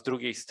 a z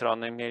drugiej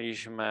strony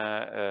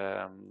mieliśmy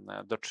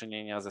do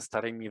czynienia ze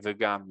starymi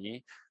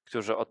wygami,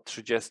 którzy od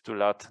 30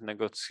 lat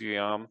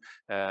negocjują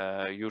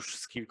już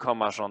z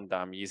kilkoma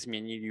rządami,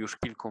 zmienili już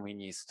kilku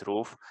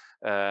ministrów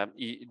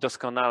i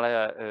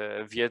doskonale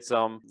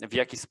wiedzą, w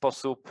jaki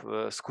sposób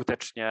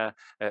skutecznie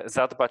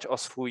zadbać o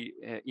swój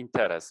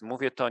interes.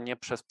 Mówię to nie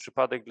przez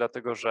przypadek,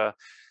 dlatego że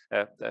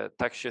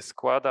tak się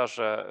składa,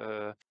 że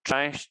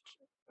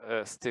część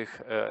z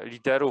tych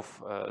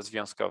liderów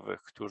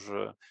związkowych,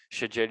 którzy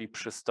siedzieli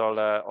przy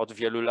stole, od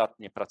wielu lat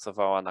nie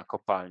pracowała na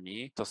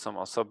kopalni. To są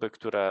osoby,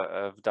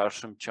 które w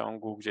dalszym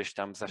ciągu gdzieś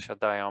tam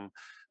zasiadają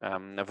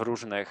w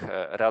różnych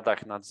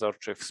radach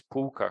nadzorczych, w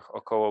spółkach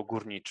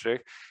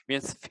okołogórniczych,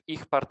 więc w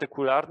ich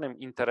partykularnym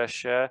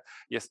interesie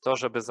jest to,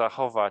 żeby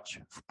zachować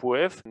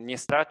wpływ, nie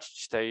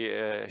stracić tej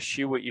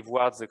siły i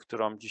władzy,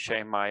 którą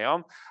dzisiaj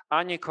mają,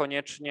 a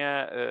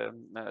niekoniecznie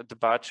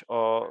dbać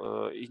o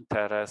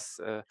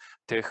interes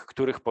tych,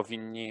 których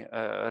powinni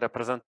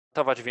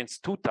reprezentować.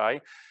 Więc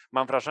tutaj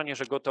mam wrażenie,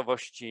 że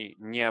gotowości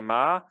nie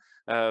ma.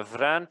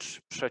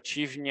 Wręcz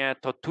przeciwnie,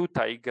 to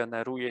tutaj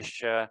generuje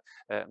się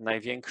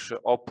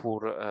największy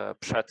opór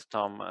przed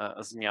tą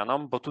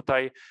zmianą, bo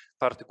tutaj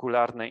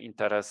partykularny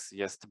interes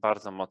jest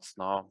bardzo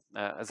mocno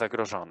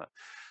zagrożony.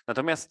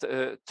 Natomiast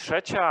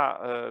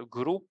trzecia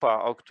grupa,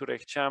 o której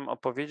chciałem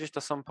opowiedzieć,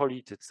 to są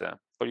politycy.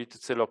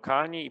 Politycy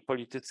lokalni i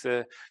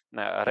politycy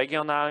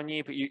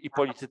regionalni i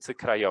politycy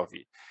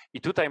krajowi.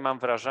 I tutaj mam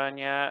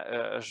wrażenie,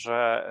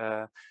 że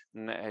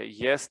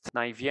jest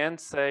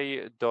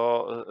najwięcej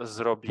do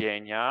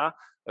zrobienia,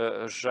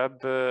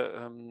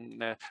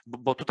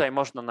 bo tutaj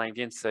można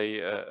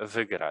najwięcej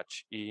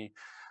wygrać. I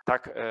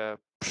tak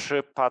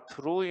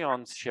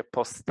przypatrując się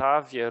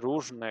postawie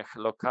różnych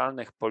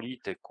lokalnych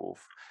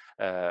polityków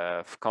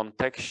w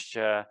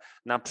kontekście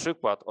na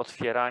przykład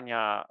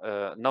otwierania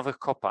nowych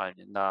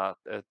kopalń na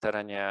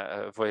terenie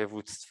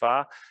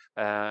województwa,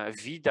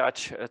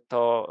 widać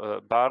to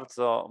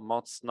bardzo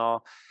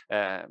mocno,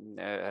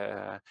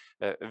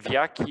 w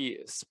jaki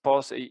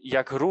sposób,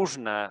 jak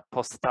różne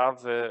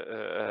postawy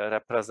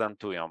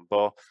reprezentują,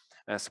 bo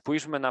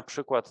spójrzmy na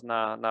przykład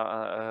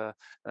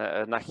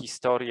na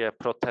historię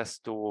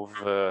protestu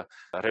w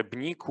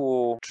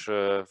Rybniku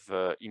czy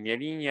w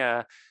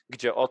Imielinie,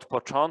 gdzie od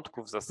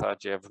początku w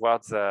zasadzie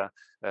władze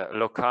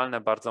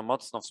lokalne bardzo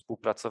mocno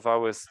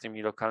współpracowały z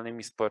tymi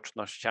lokalnymi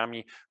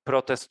społecznościami,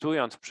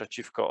 protestując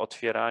przeciwko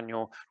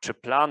otwieraniu czy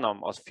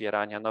planom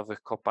otwierania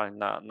nowych kopalń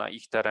na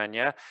ich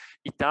terenie,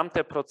 i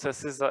tamte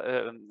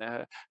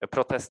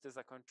protesty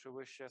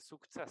zakończyły się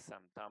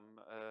sukcesem. Tam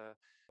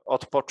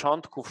od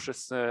początku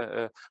wszyscy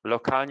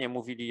lokalnie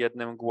mówili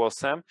jednym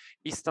głosem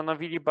i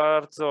stanowili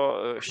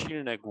bardzo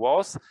silny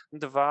głos,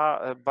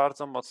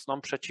 bardzo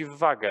mocną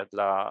przeciwwagę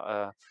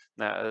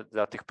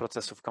dla tych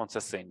procesów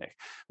koncesyjnych.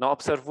 No,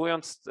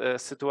 obserwując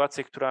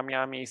sytuację, która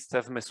miała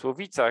miejsce w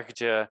Mysłowicach,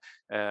 gdzie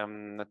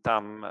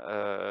tam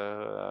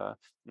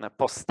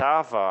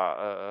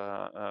postawa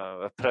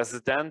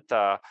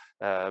prezydenta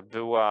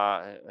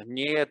była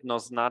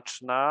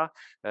niejednoznaczna.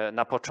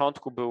 Na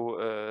początku był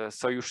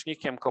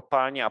sojusznikiem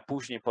kopalni, a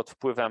później pod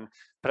wpływem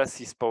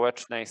presji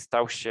społecznej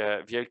stał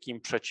się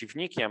wielkim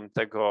przeciwnikiem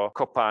tego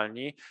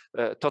kopalni,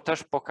 to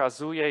też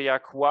pokazuje,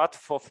 jak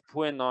łatwo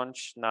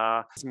wpłynąć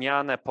na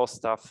zmianę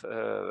postaw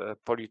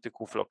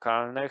polityków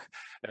lokalnych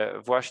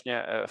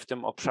właśnie w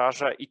tym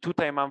obszarze. I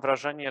tutaj mam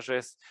wrażenie, że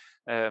jest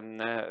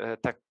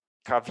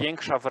taka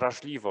większa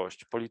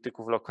wrażliwość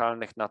polityków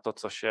lokalnych na to,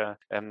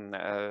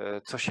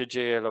 co się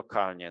dzieje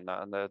lokalnie,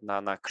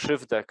 na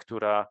krzywdę,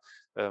 która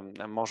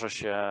może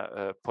się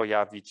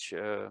pojawić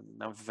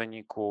w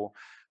wyniku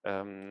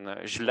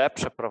źle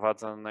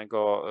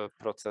przeprowadzonego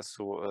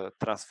procesu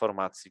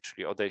transformacji,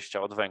 czyli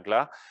odejścia od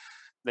węgla.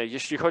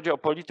 Jeśli chodzi o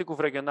polityków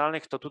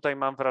regionalnych, to tutaj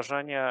mam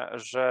wrażenie,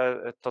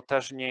 że to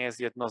też nie jest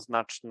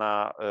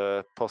jednoznaczna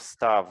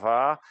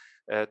postawa.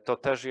 To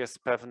też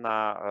jest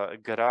pewna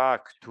gra,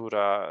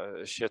 która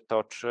się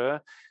toczy.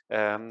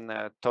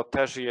 To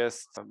też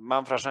jest,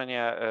 mam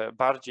wrażenie,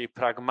 bardziej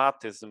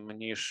pragmatyzm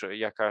niż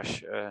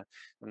jakaś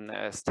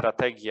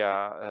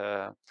strategia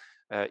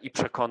i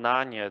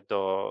przekonanie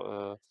do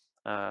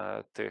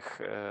tych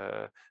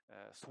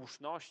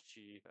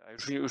słuszności,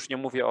 już nie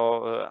mówię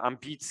o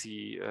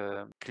ambicji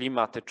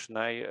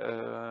klimatycznej,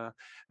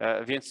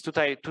 więc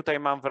tutaj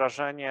mam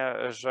wrażenie,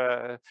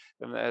 że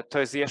to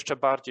jest jeszcze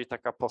bardziej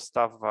taka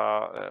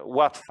postawa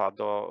łatwa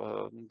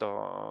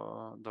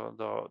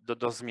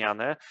do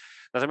zmiany.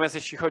 Natomiast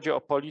jeśli chodzi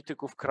o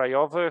polityków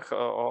krajowych,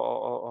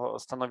 o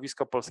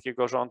stanowisko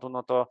polskiego rządu,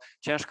 no to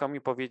ciężko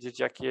mi powiedzieć,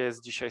 jakie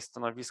jest dzisiaj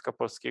stanowisko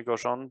polskiego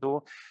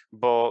rządu,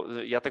 bo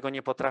ja tego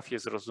nie potrafię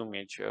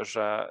zrozumieć,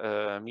 że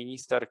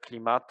minister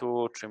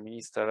klimatu czy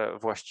minister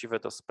właściwy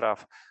do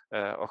spraw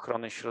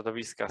ochrony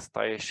środowiska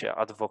staje się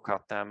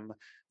adwokatem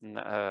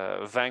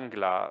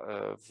węgla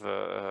w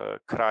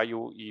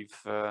kraju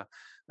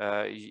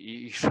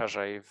i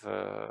szerzej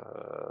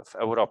w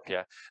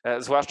Europie,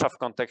 zwłaszcza w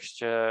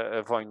kontekście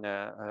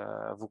wojny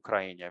w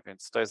Ukrainie,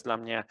 więc to jest dla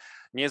mnie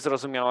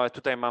niezrozumiałe.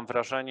 Tutaj mam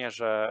wrażenie,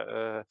 że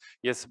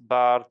jest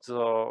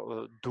bardzo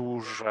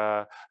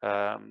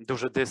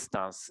duży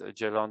dystans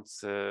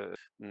dzielący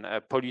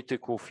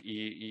polityków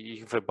i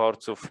ich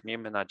wyborców.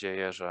 Miejmy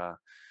nadzieję,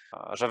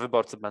 że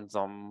wyborcy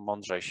będą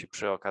mądrzejsi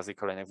przy okazji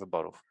kolejnych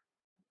wyborów.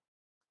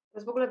 To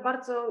jest w ogóle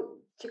bardzo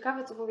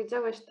ciekawe, co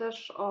powiedziałeś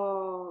też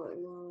o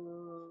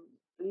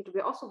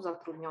liczbie osób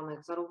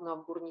zatrudnionych zarówno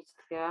w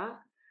górnictwie,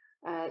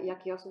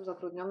 jak i osób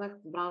zatrudnionych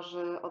w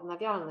branży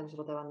odnawialnych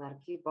źródeł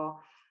energii, bo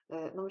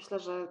no myślę,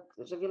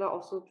 że wiele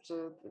osób,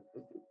 czy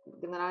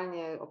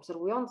generalnie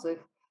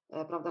obserwujących,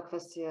 prawda,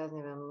 kwestie,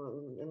 nie wiem,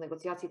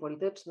 negocjacji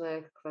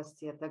politycznych,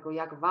 kwestie tego,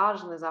 jak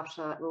ważny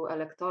zawsze był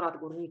elektorat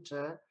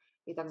górniczy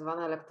i tak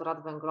zwany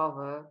elektorat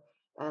węglowy,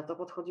 to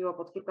podchodziło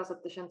pod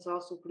kilkaset tysięcy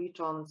osób,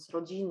 licząc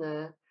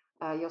rodziny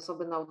i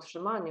osoby na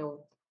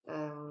utrzymaniu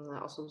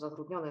osób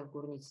zatrudnionych w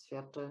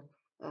górnictwie,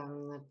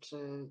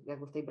 czy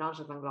jakby w tej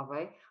branży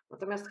węglowej.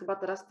 Natomiast chyba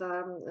teraz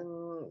ta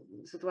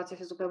sytuacja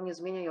się zupełnie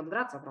zmienia i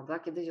odwraca, prawda?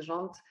 Kiedyś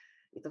rząd,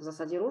 i to w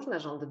zasadzie różne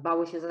rządy,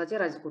 bały się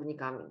zadzierać z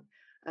górnikami.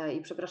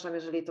 I przepraszam,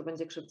 jeżeli to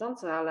będzie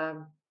krzywdzące,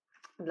 ale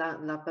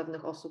dla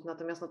pewnych osób,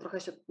 natomiast no trochę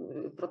się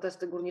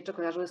protesty górnicze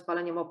kojarzyły z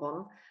paleniem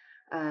opon,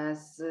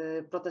 z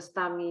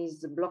protestami,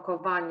 z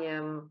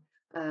blokowaniem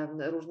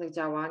różnych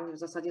działań, w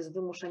zasadzie z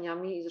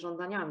wymuszeniami i z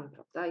żądaniami,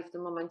 prawda? I w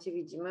tym momencie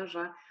widzimy,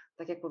 że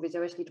tak jak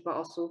powiedziałeś, liczba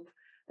osób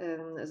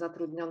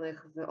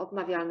zatrudnionych w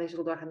odnawialnych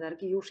źródłach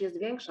energii już jest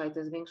większa i to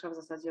jest większa w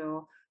zasadzie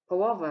o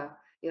połowę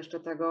jeszcze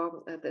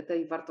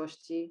tej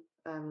wartości,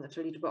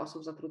 czy liczby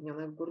osób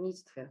zatrudnionych w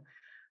górnictwie.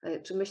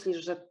 Czy myślisz,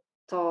 że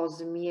to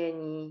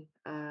zmieni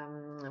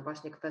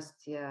właśnie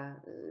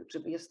kwestie,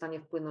 czy jest w stanie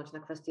wpłynąć na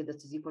kwestie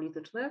decyzji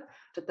politycznych?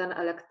 Czy ten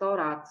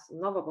elektorat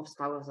nowo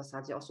powstały w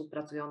zasadzie osób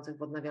pracujących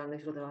w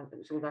odnawialnych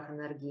źródłach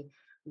energii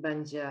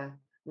będzie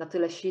na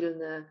tyle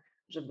silny,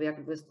 żeby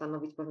jakby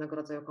stanowić pewnego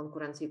rodzaju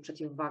konkurencję i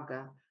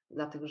przeciwwagę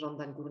dla tych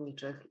żądań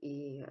górniczych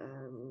i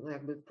no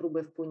jakby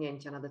próby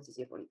wpłynięcia na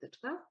decyzje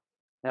polityczne?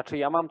 Znaczy,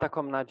 ja mam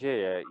taką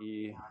nadzieję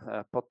i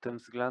pod tym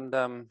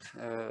względem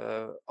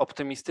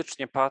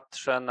optymistycznie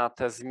patrzę na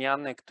te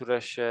zmiany,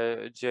 które się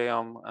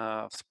dzieją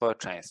w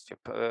społeczeństwie.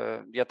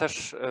 Ja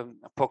też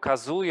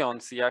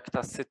pokazując, jak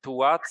ta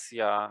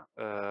sytuacja,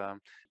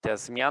 te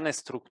zmiany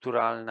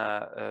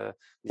strukturalne,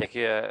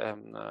 jakie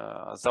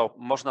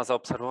można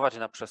zaobserwować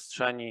na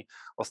przestrzeni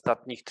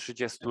ostatnich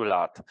 30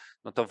 lat,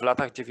 no to w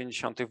latach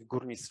 90. w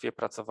górnictwie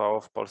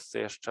pracowało w Polsce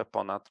jeszcze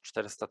ponad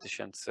 400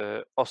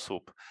 000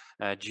 osób.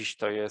 Dziś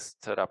to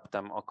jest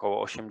raptem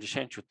około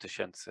 80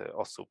 000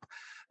 osób.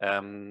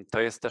 To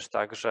jest też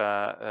tak,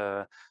 że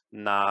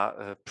na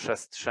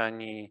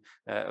przestrzeni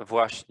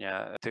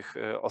właśnie tych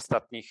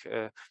ostatnich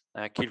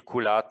kilku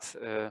lat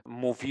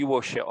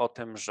mówiło się o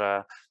tym,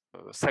 że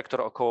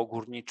sektor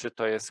okołogórniczy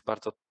to jest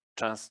bardzo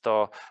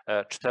często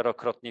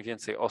czterokrotnie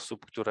więcej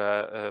osób,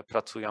 które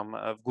pracują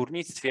w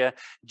górnictwie.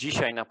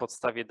 Dzisiaj na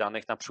podstawie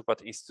danych, na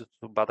przykład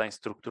Instytutu Badań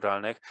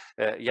Strukturalnych,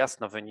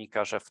 jasno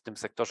wynika, że w tym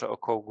sektorze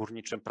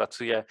okołogórniczym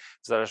pracuje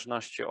w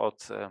zależności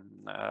od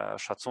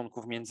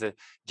szacunków między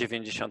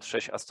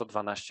 96 a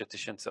 112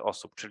 tysięcy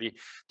osób, czyli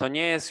to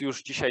nie jest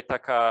już dzisiaj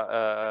taka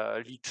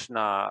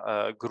liczna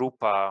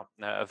grupa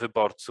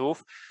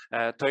wyborców.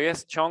 To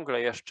jest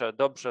ciągle jeszcze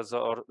dobrze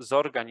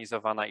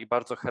zorganizowana i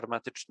bardzo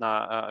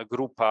hermetyczna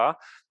grupa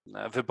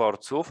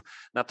wyborców,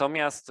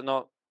 natomiast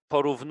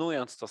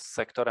porównując to z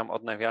sektorem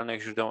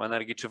odnawialnych źródeł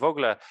energii, czy w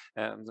ogóle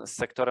z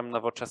sektorem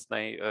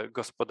nowoczesnej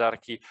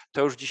gospodarki,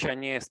 to już dzisiaj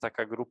nie jest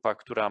taka grupa,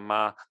 która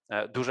ma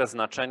duże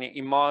znaczenie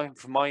i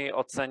w mojej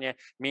ocenie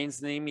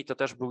między innymi to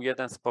też był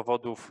jeden z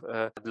powodów,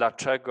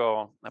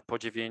 dlaczego po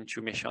 9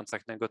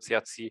 miesiącach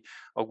negocjacji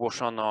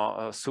ogłoszono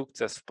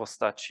sukces w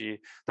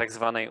postaci tak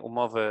zwanej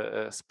umowy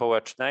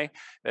społecznej.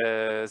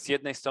 Z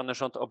jednej strony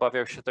rząd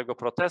obawiał się tego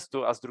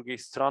protestu, a z drugiej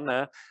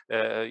strony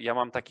ja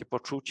mam takie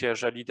poczucie,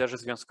 że liderzy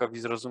związkowi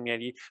zrozumieli,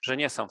 że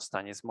nie są w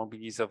stanie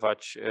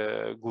zmobilizować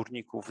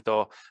górników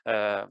do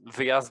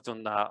wyjazdu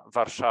na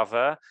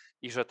Warszawę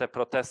i że te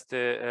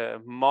protesty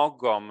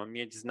mogą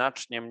mieć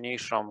znacznie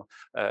mniejszą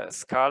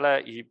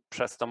skalę i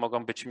przez to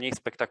mogą być mniej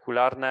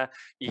spektakularne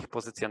i ich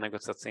pozycja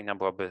negocjacyjna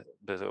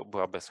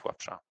byłaby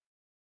słabsza.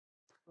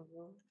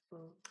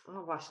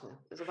 No właśnie,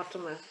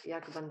 zobaczymy,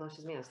 jak będą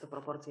się zmieniać te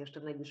proporcje jeszcze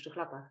w najbliższych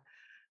latach.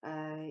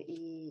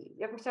 I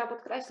ja bym chciała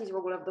podkreślić w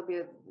ogóle w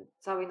dobie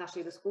całej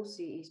naszej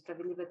dyskusji i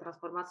sprawiedliwej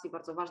transformacji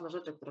bardzo ważne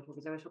rzeczy, które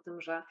powiedziałeś o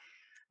tym, że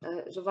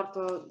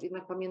warto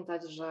jednak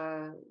pamiętać,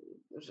 że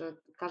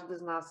każdy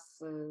z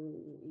nas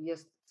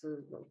jest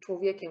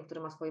człowiekiem,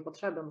 który ma swoje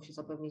potrzeby, musi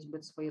zapewnić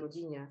byt swojej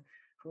rodzinie,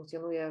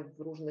 funkcjonuje w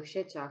różnych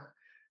sieciach,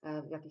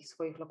 w jakichś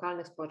swoich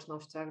lokalnych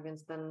społecznościach,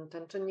 więc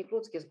ten czynnik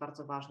ludzki jest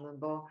bardzo ważny,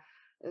 bo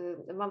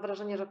mam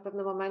wrażenie, że w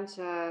pewnym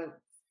momencie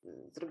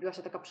zrobiła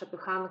się taka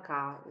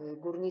przepychanka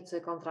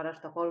górnicy kontra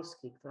reszta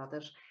Polski, która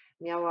też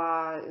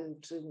miała,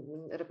 czy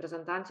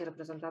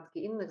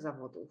reprezentantki innych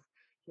zawodów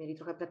mieli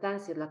trochę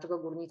pretensje, dlaczego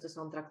górnicy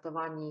są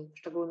traktowani w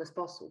szczególny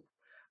sposób.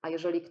 A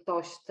jeżeli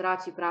ktoś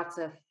traci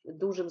pracę w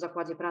dużym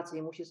zakładzie pracy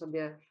i musi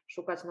sobie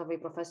szukać nowej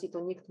profesji, to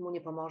nikt mu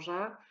nie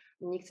pomoże,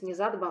 nikt nie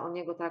zadba o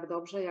niego tak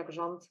dobrze, jak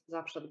rząd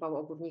zawsze dbał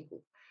o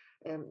górników.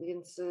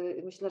 Więc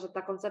myślę, że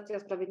ta koncepcja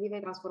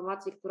sprawiedliwej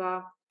transformacji,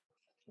 która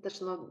też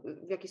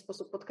w jakiś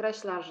sposób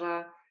podkreśla,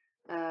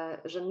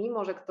 że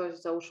mimo, że ktoś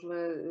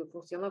załóżmy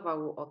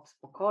funkcjonował od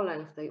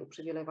pokoleń w tej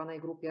uprzywilejowanej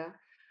grupie,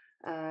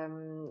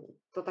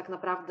 to tak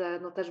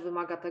naprawdę też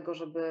wymaga tego,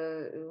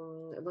 żeby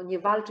nie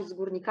walczyć z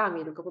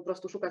górnikami, tylko po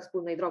prostu szukać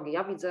wspólnej drogi.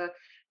 Ja widzę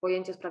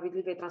pojęcie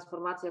sprawiedliwej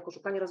transformacji jako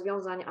szukanie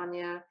rozwiązań,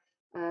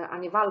 a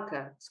nie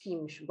walkę z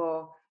kimś,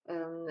 bo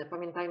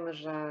pamiętajmy,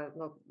 że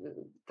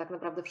tak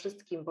naprawdę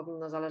wszystkim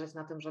powinno zależeć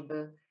na tym,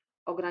 żeby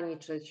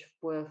ograniczyć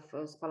wpływ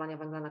spalania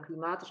węgla na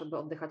klimat, żeby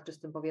oddychać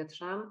czystym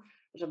powietrzem,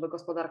 żeby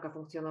gospodarka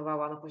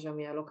funkcjonowała na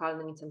poziomie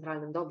lokalnym i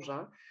centralnym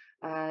dobrze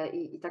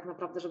i tak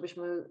naprawdę,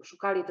 żebyśmy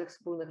szukali tych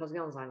wspólnych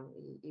rozwiązań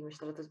i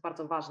myślę, że to jest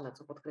bardzo ważne,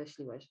 co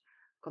podkreśliłeś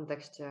w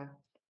kontekście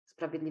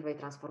sprawiedliwej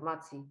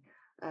transformacji.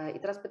 I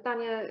teraz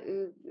pytanie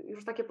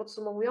już takie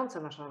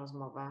podsumowujące naszą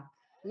rozmowę.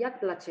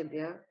 Jak dla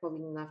Ciebie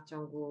powinna w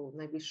ciągu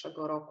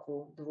najbliższego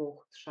roku, 2,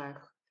 3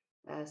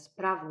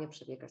 sprawnie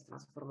przebiegać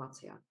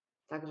transformacja?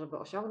 Tak, żeby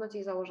osiągnąć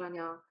jej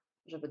założenia,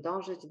 żeby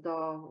dążyć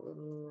do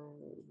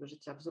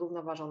życia w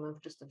zrównoważonym,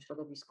 w czystym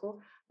środowisku,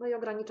 i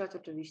ograniczać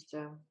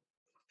oczywiście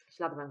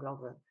ślad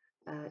węglowy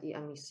i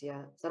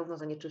emisje zarówno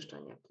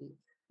zanieczyszczeń, jak i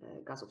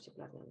gazów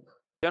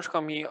cieplarnianych.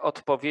 Ciężko mi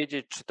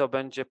odpowiedzieć, czy to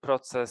będzie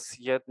proces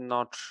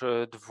 1-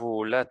 czy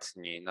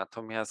 2-letni,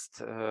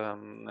 natomiast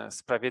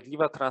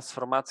sprawiedliwa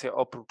transformacja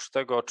oprócz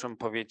tego, o czym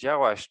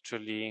powiedziałaś,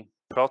 czyli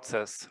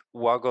proces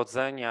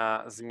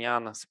łagodzenia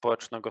zmian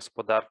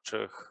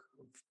społeczno-gospodarczych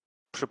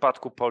w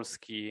przypadku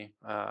Polski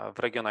w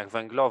regionach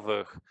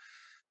węglowych,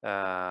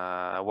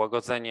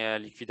 łagodzenie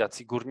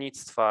likwidacji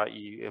górnictwa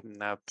i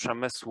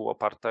przemysłu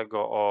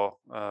opartego o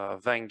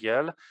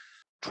węgiel,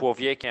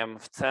 człowiekiem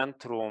w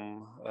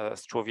centrum,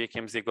 z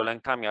człowiekiem z jego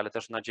lękami, ale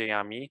też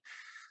nadziejami.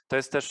 To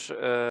jest też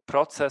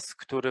proces,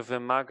 który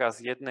wymaga z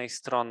jednej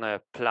strony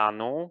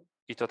planu,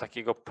 i to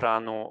takiego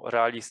planu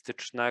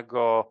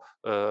realistycznego,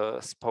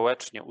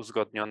 społecznie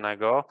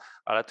uzgodnionego,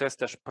 ale to jest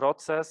też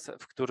proces,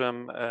 w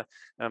którym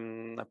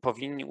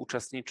powinni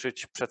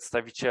uczestniczyć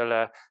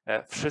przedstawiciele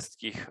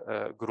wszystkich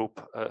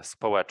grup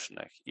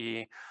społecznych.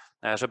 I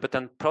żeby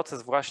ten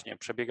proces właśnie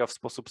przebiegał w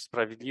sposób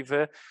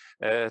sprawiedliwy,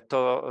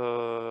 to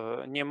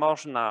nie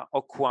można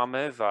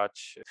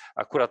okłamywać,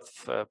 akurat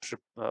w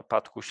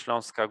przypadku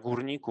Śląska,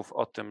 górników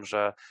o tym,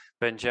 że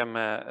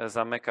będziemy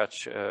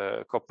zamykać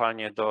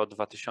kopalnie do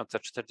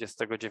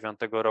 2049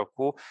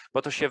 roku,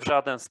 bo to się w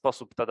żaden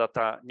sposób ta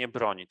data nie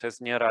broni. To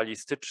jest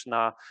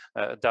nierealistyczna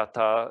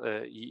data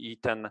i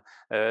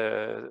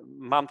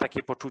mam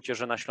takie poczucie,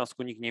 że na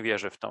Śląsku nikt nie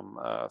wierzy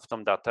w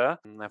tą datę.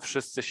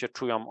 Wszyscy się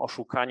czują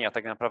oszukani, a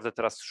tak naprawdę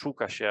teraz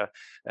szuka się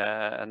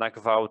na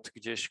gwałt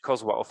gdzieś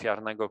kozła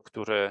ofiarnego,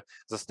 który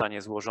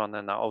zostanie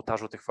złożony na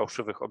ołtarzu tych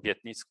fałszywych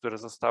obietnic, które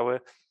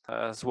zostały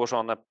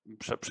złożone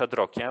przed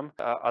rokiem.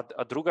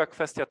 A druga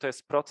kwestia to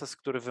jest proces,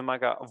 który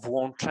wymaga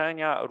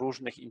włączenia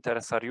różnych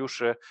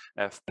interesariuszy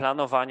w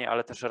planowanie,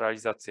 ale też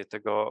realizację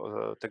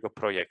tego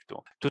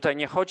projektu. Tutaj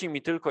nie chodzi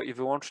mi tylko i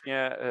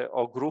wyłącznie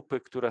o grupy,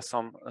 które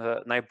są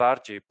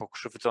najbardziej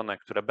pokrzywdzone,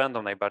 które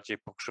będą najbardziej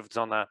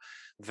pokrzywdzone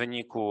w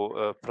wyniku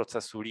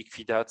procesu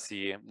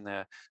likwidacji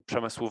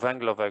przemysłu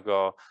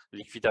węglowego,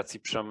 likwidacji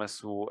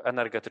przemysłu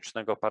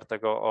energetycznego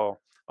opartego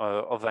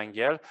o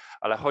węgiel,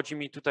 ale chodzi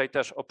mi tutaj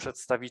też o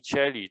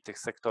przedstawicieli tych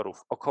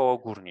sektorów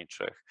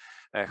okołogórniczych.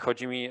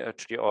 Chodzi mi,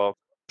 czyli o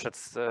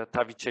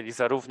przedstawicieli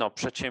zarówno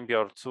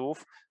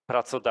przedsiębiorców,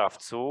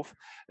 pracodawców,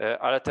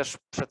 ale też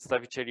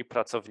przedstawicieli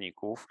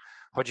pracowników.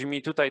 Chodzi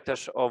mi tutaj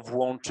też o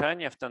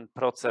włączenie w ten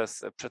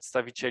proces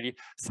przedstawicieli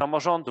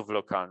samorządów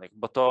lokalnych,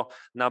 bo to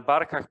na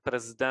barkach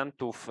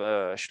prezydentów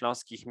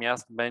śląskich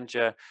miast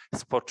będzie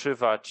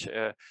spoczywać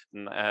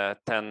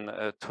ten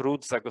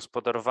trud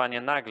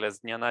zagospodarowania nagle z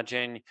dnia na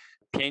dzień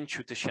 5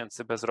 000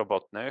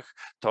 bezrobotnych.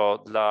 To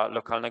dla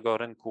lokalnego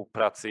rynku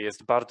pracy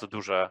jest bardzo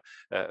duże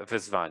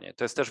wyzwanie.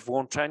 To jest też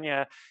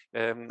włączenie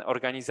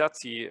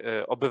organizacji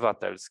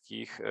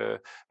obywatelskich,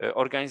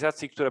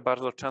 organizacji, które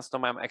bardzo często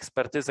mają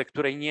ekspertyzę,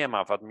 której nie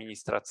ma w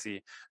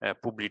administracji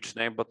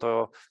publicznej, bo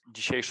to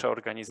dzisiejsze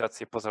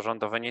organizacje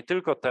pozarządowe, nie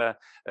tylko te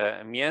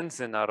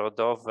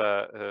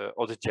międzynarodowe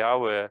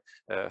oddziały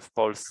w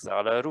Polsce,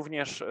 ale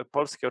również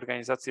polskie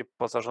organizacje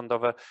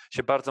pozarządowe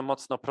się bardzo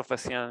mocno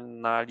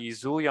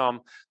profesjonalizują.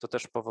 To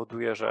też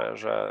powoduje,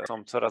 że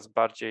są coraz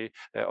bardziej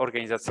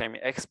organizacjami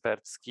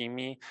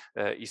eksperckimi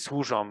i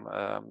służą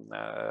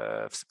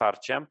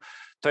wsparciem.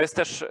 To jest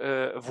też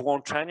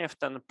włączenie w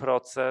ten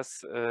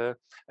proces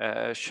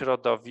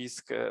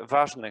środowisk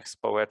ważnych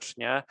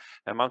społecznie.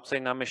 Mam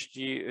tutaj na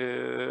myśli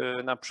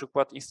na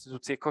przykład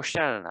instytucje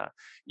kościelne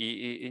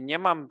i nie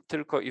mam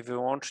tylko i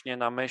wyłącznie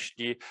na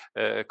myśli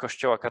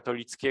Kościoła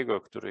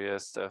katolickiego, który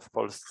jest w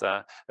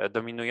Polsce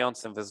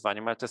dominującym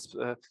wyzwaniem, ale to jest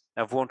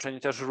włączenie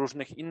też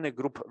różnych innych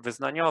grup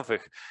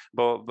wyznaniowych,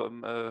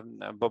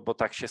 bo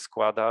tak się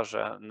składa,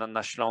 że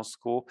na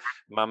Śląsku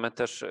mamy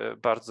też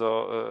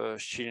bardzo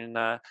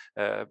silne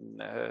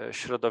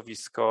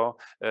środowisko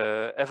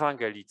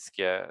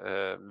ewangelickie,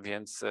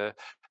 więc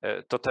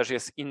to też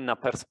jest inna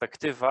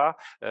perspektywa.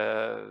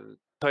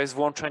 To jest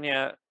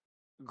włączenie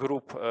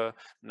grup,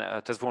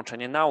 to jest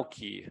włączenie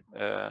nauki,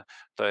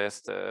 to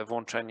jest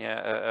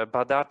włączenie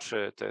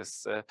badaczy,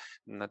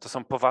 to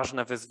są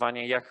poważne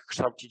wyzwania, jak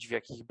kształcić, w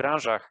jakich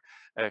branżach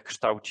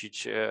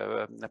kształcić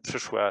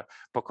przyszłe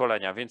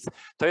pokolenia. Więc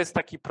to jest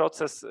taki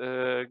proces,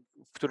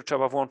 w który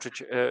trzeba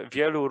włączyć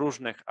wielu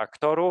różnych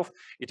aktorów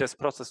i to jest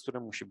proces, który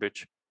musi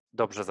być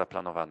dobrze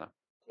zaplanowany.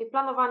 Czyli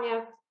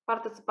planowanie,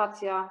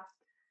 partycypacja,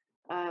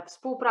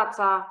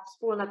 współpraca,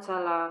 wspólne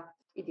cele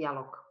i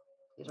dialog.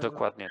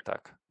 Dokładnie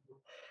tak.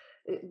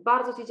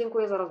 Bardzo Ci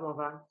dziękuję za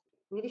rozmowę.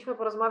 Mieliśmy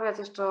porozmawiać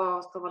jeszcze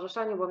o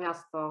Stowarzyszeniu Bo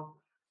Miasto,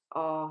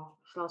 o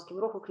Śląskim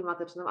Ruchu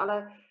Klimatycznym,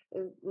 ale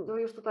no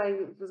już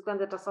tutaj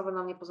względy czasowe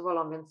nam nie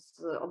pozwolą,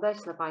 więc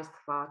odeślę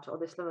Państwa, czy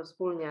odeślemy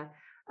wspólnie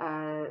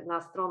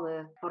na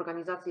strony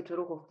organizacji czy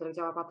ruchów, w których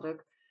działa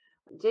Patryk.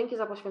 Dzięki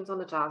za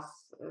poświęcony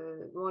czas.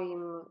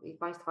 Moim i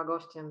Państwa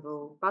gościem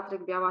był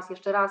Patryk Białas.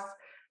 Jeszcze raz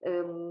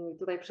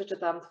tutaj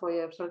przeczytam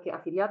Twoje wszelkie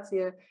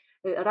afiliacje.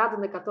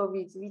 Radny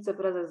Katowic,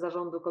 wiceprezes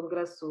zarządu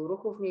Kongresu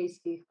Ruchów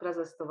Miejskich,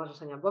 prezes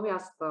Stowarzyszenia Bo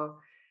Miasto,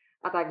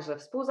 a także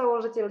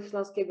współzałożyciel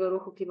Śląskiego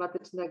Ruchu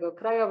Klimatycznego,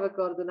 krajowy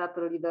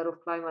koordynator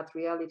liderów Climate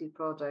Reality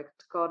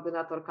Project,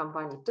 koordynator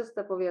kampanii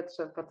Czyste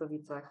Powietrze w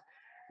Katowicach,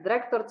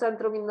 dyrektor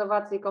Centrum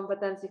Innowacji i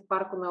Kompetencji w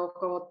Parku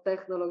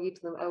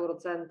Naukowo-Technologicznym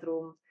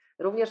Euro-Centrum,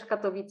 również w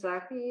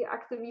Katowicach i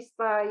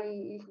aktywista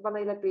i chyba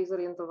najlepiej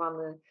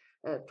zorientowany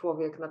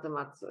człowiek na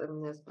temat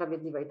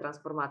sprawiedliwej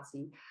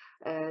transformacji.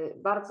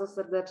 Bardzo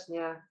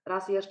serdecznie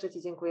raz jeszcze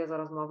Ci dziękuję za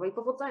rozmowę i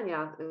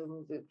powodzenia,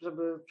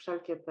 żeby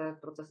wszelkie te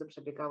procesy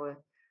przebiegały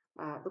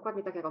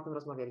dokładnie tak, jak o tym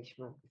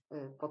rozmawialiśmy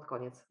pod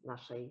koniec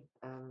naszej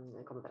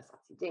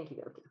konwersacji. Dzięki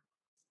wielkie.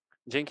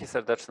 Dzięki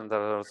serdeczne za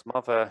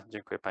rozmowę.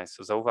 Dziękuję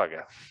Państwu za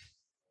uwagę.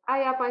 A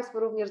ja Państwu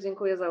również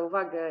dziękuję za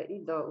uwagę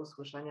i do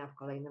usłyszenia w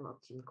kolejnym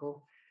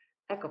odcinku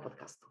Eko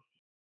Podcastu.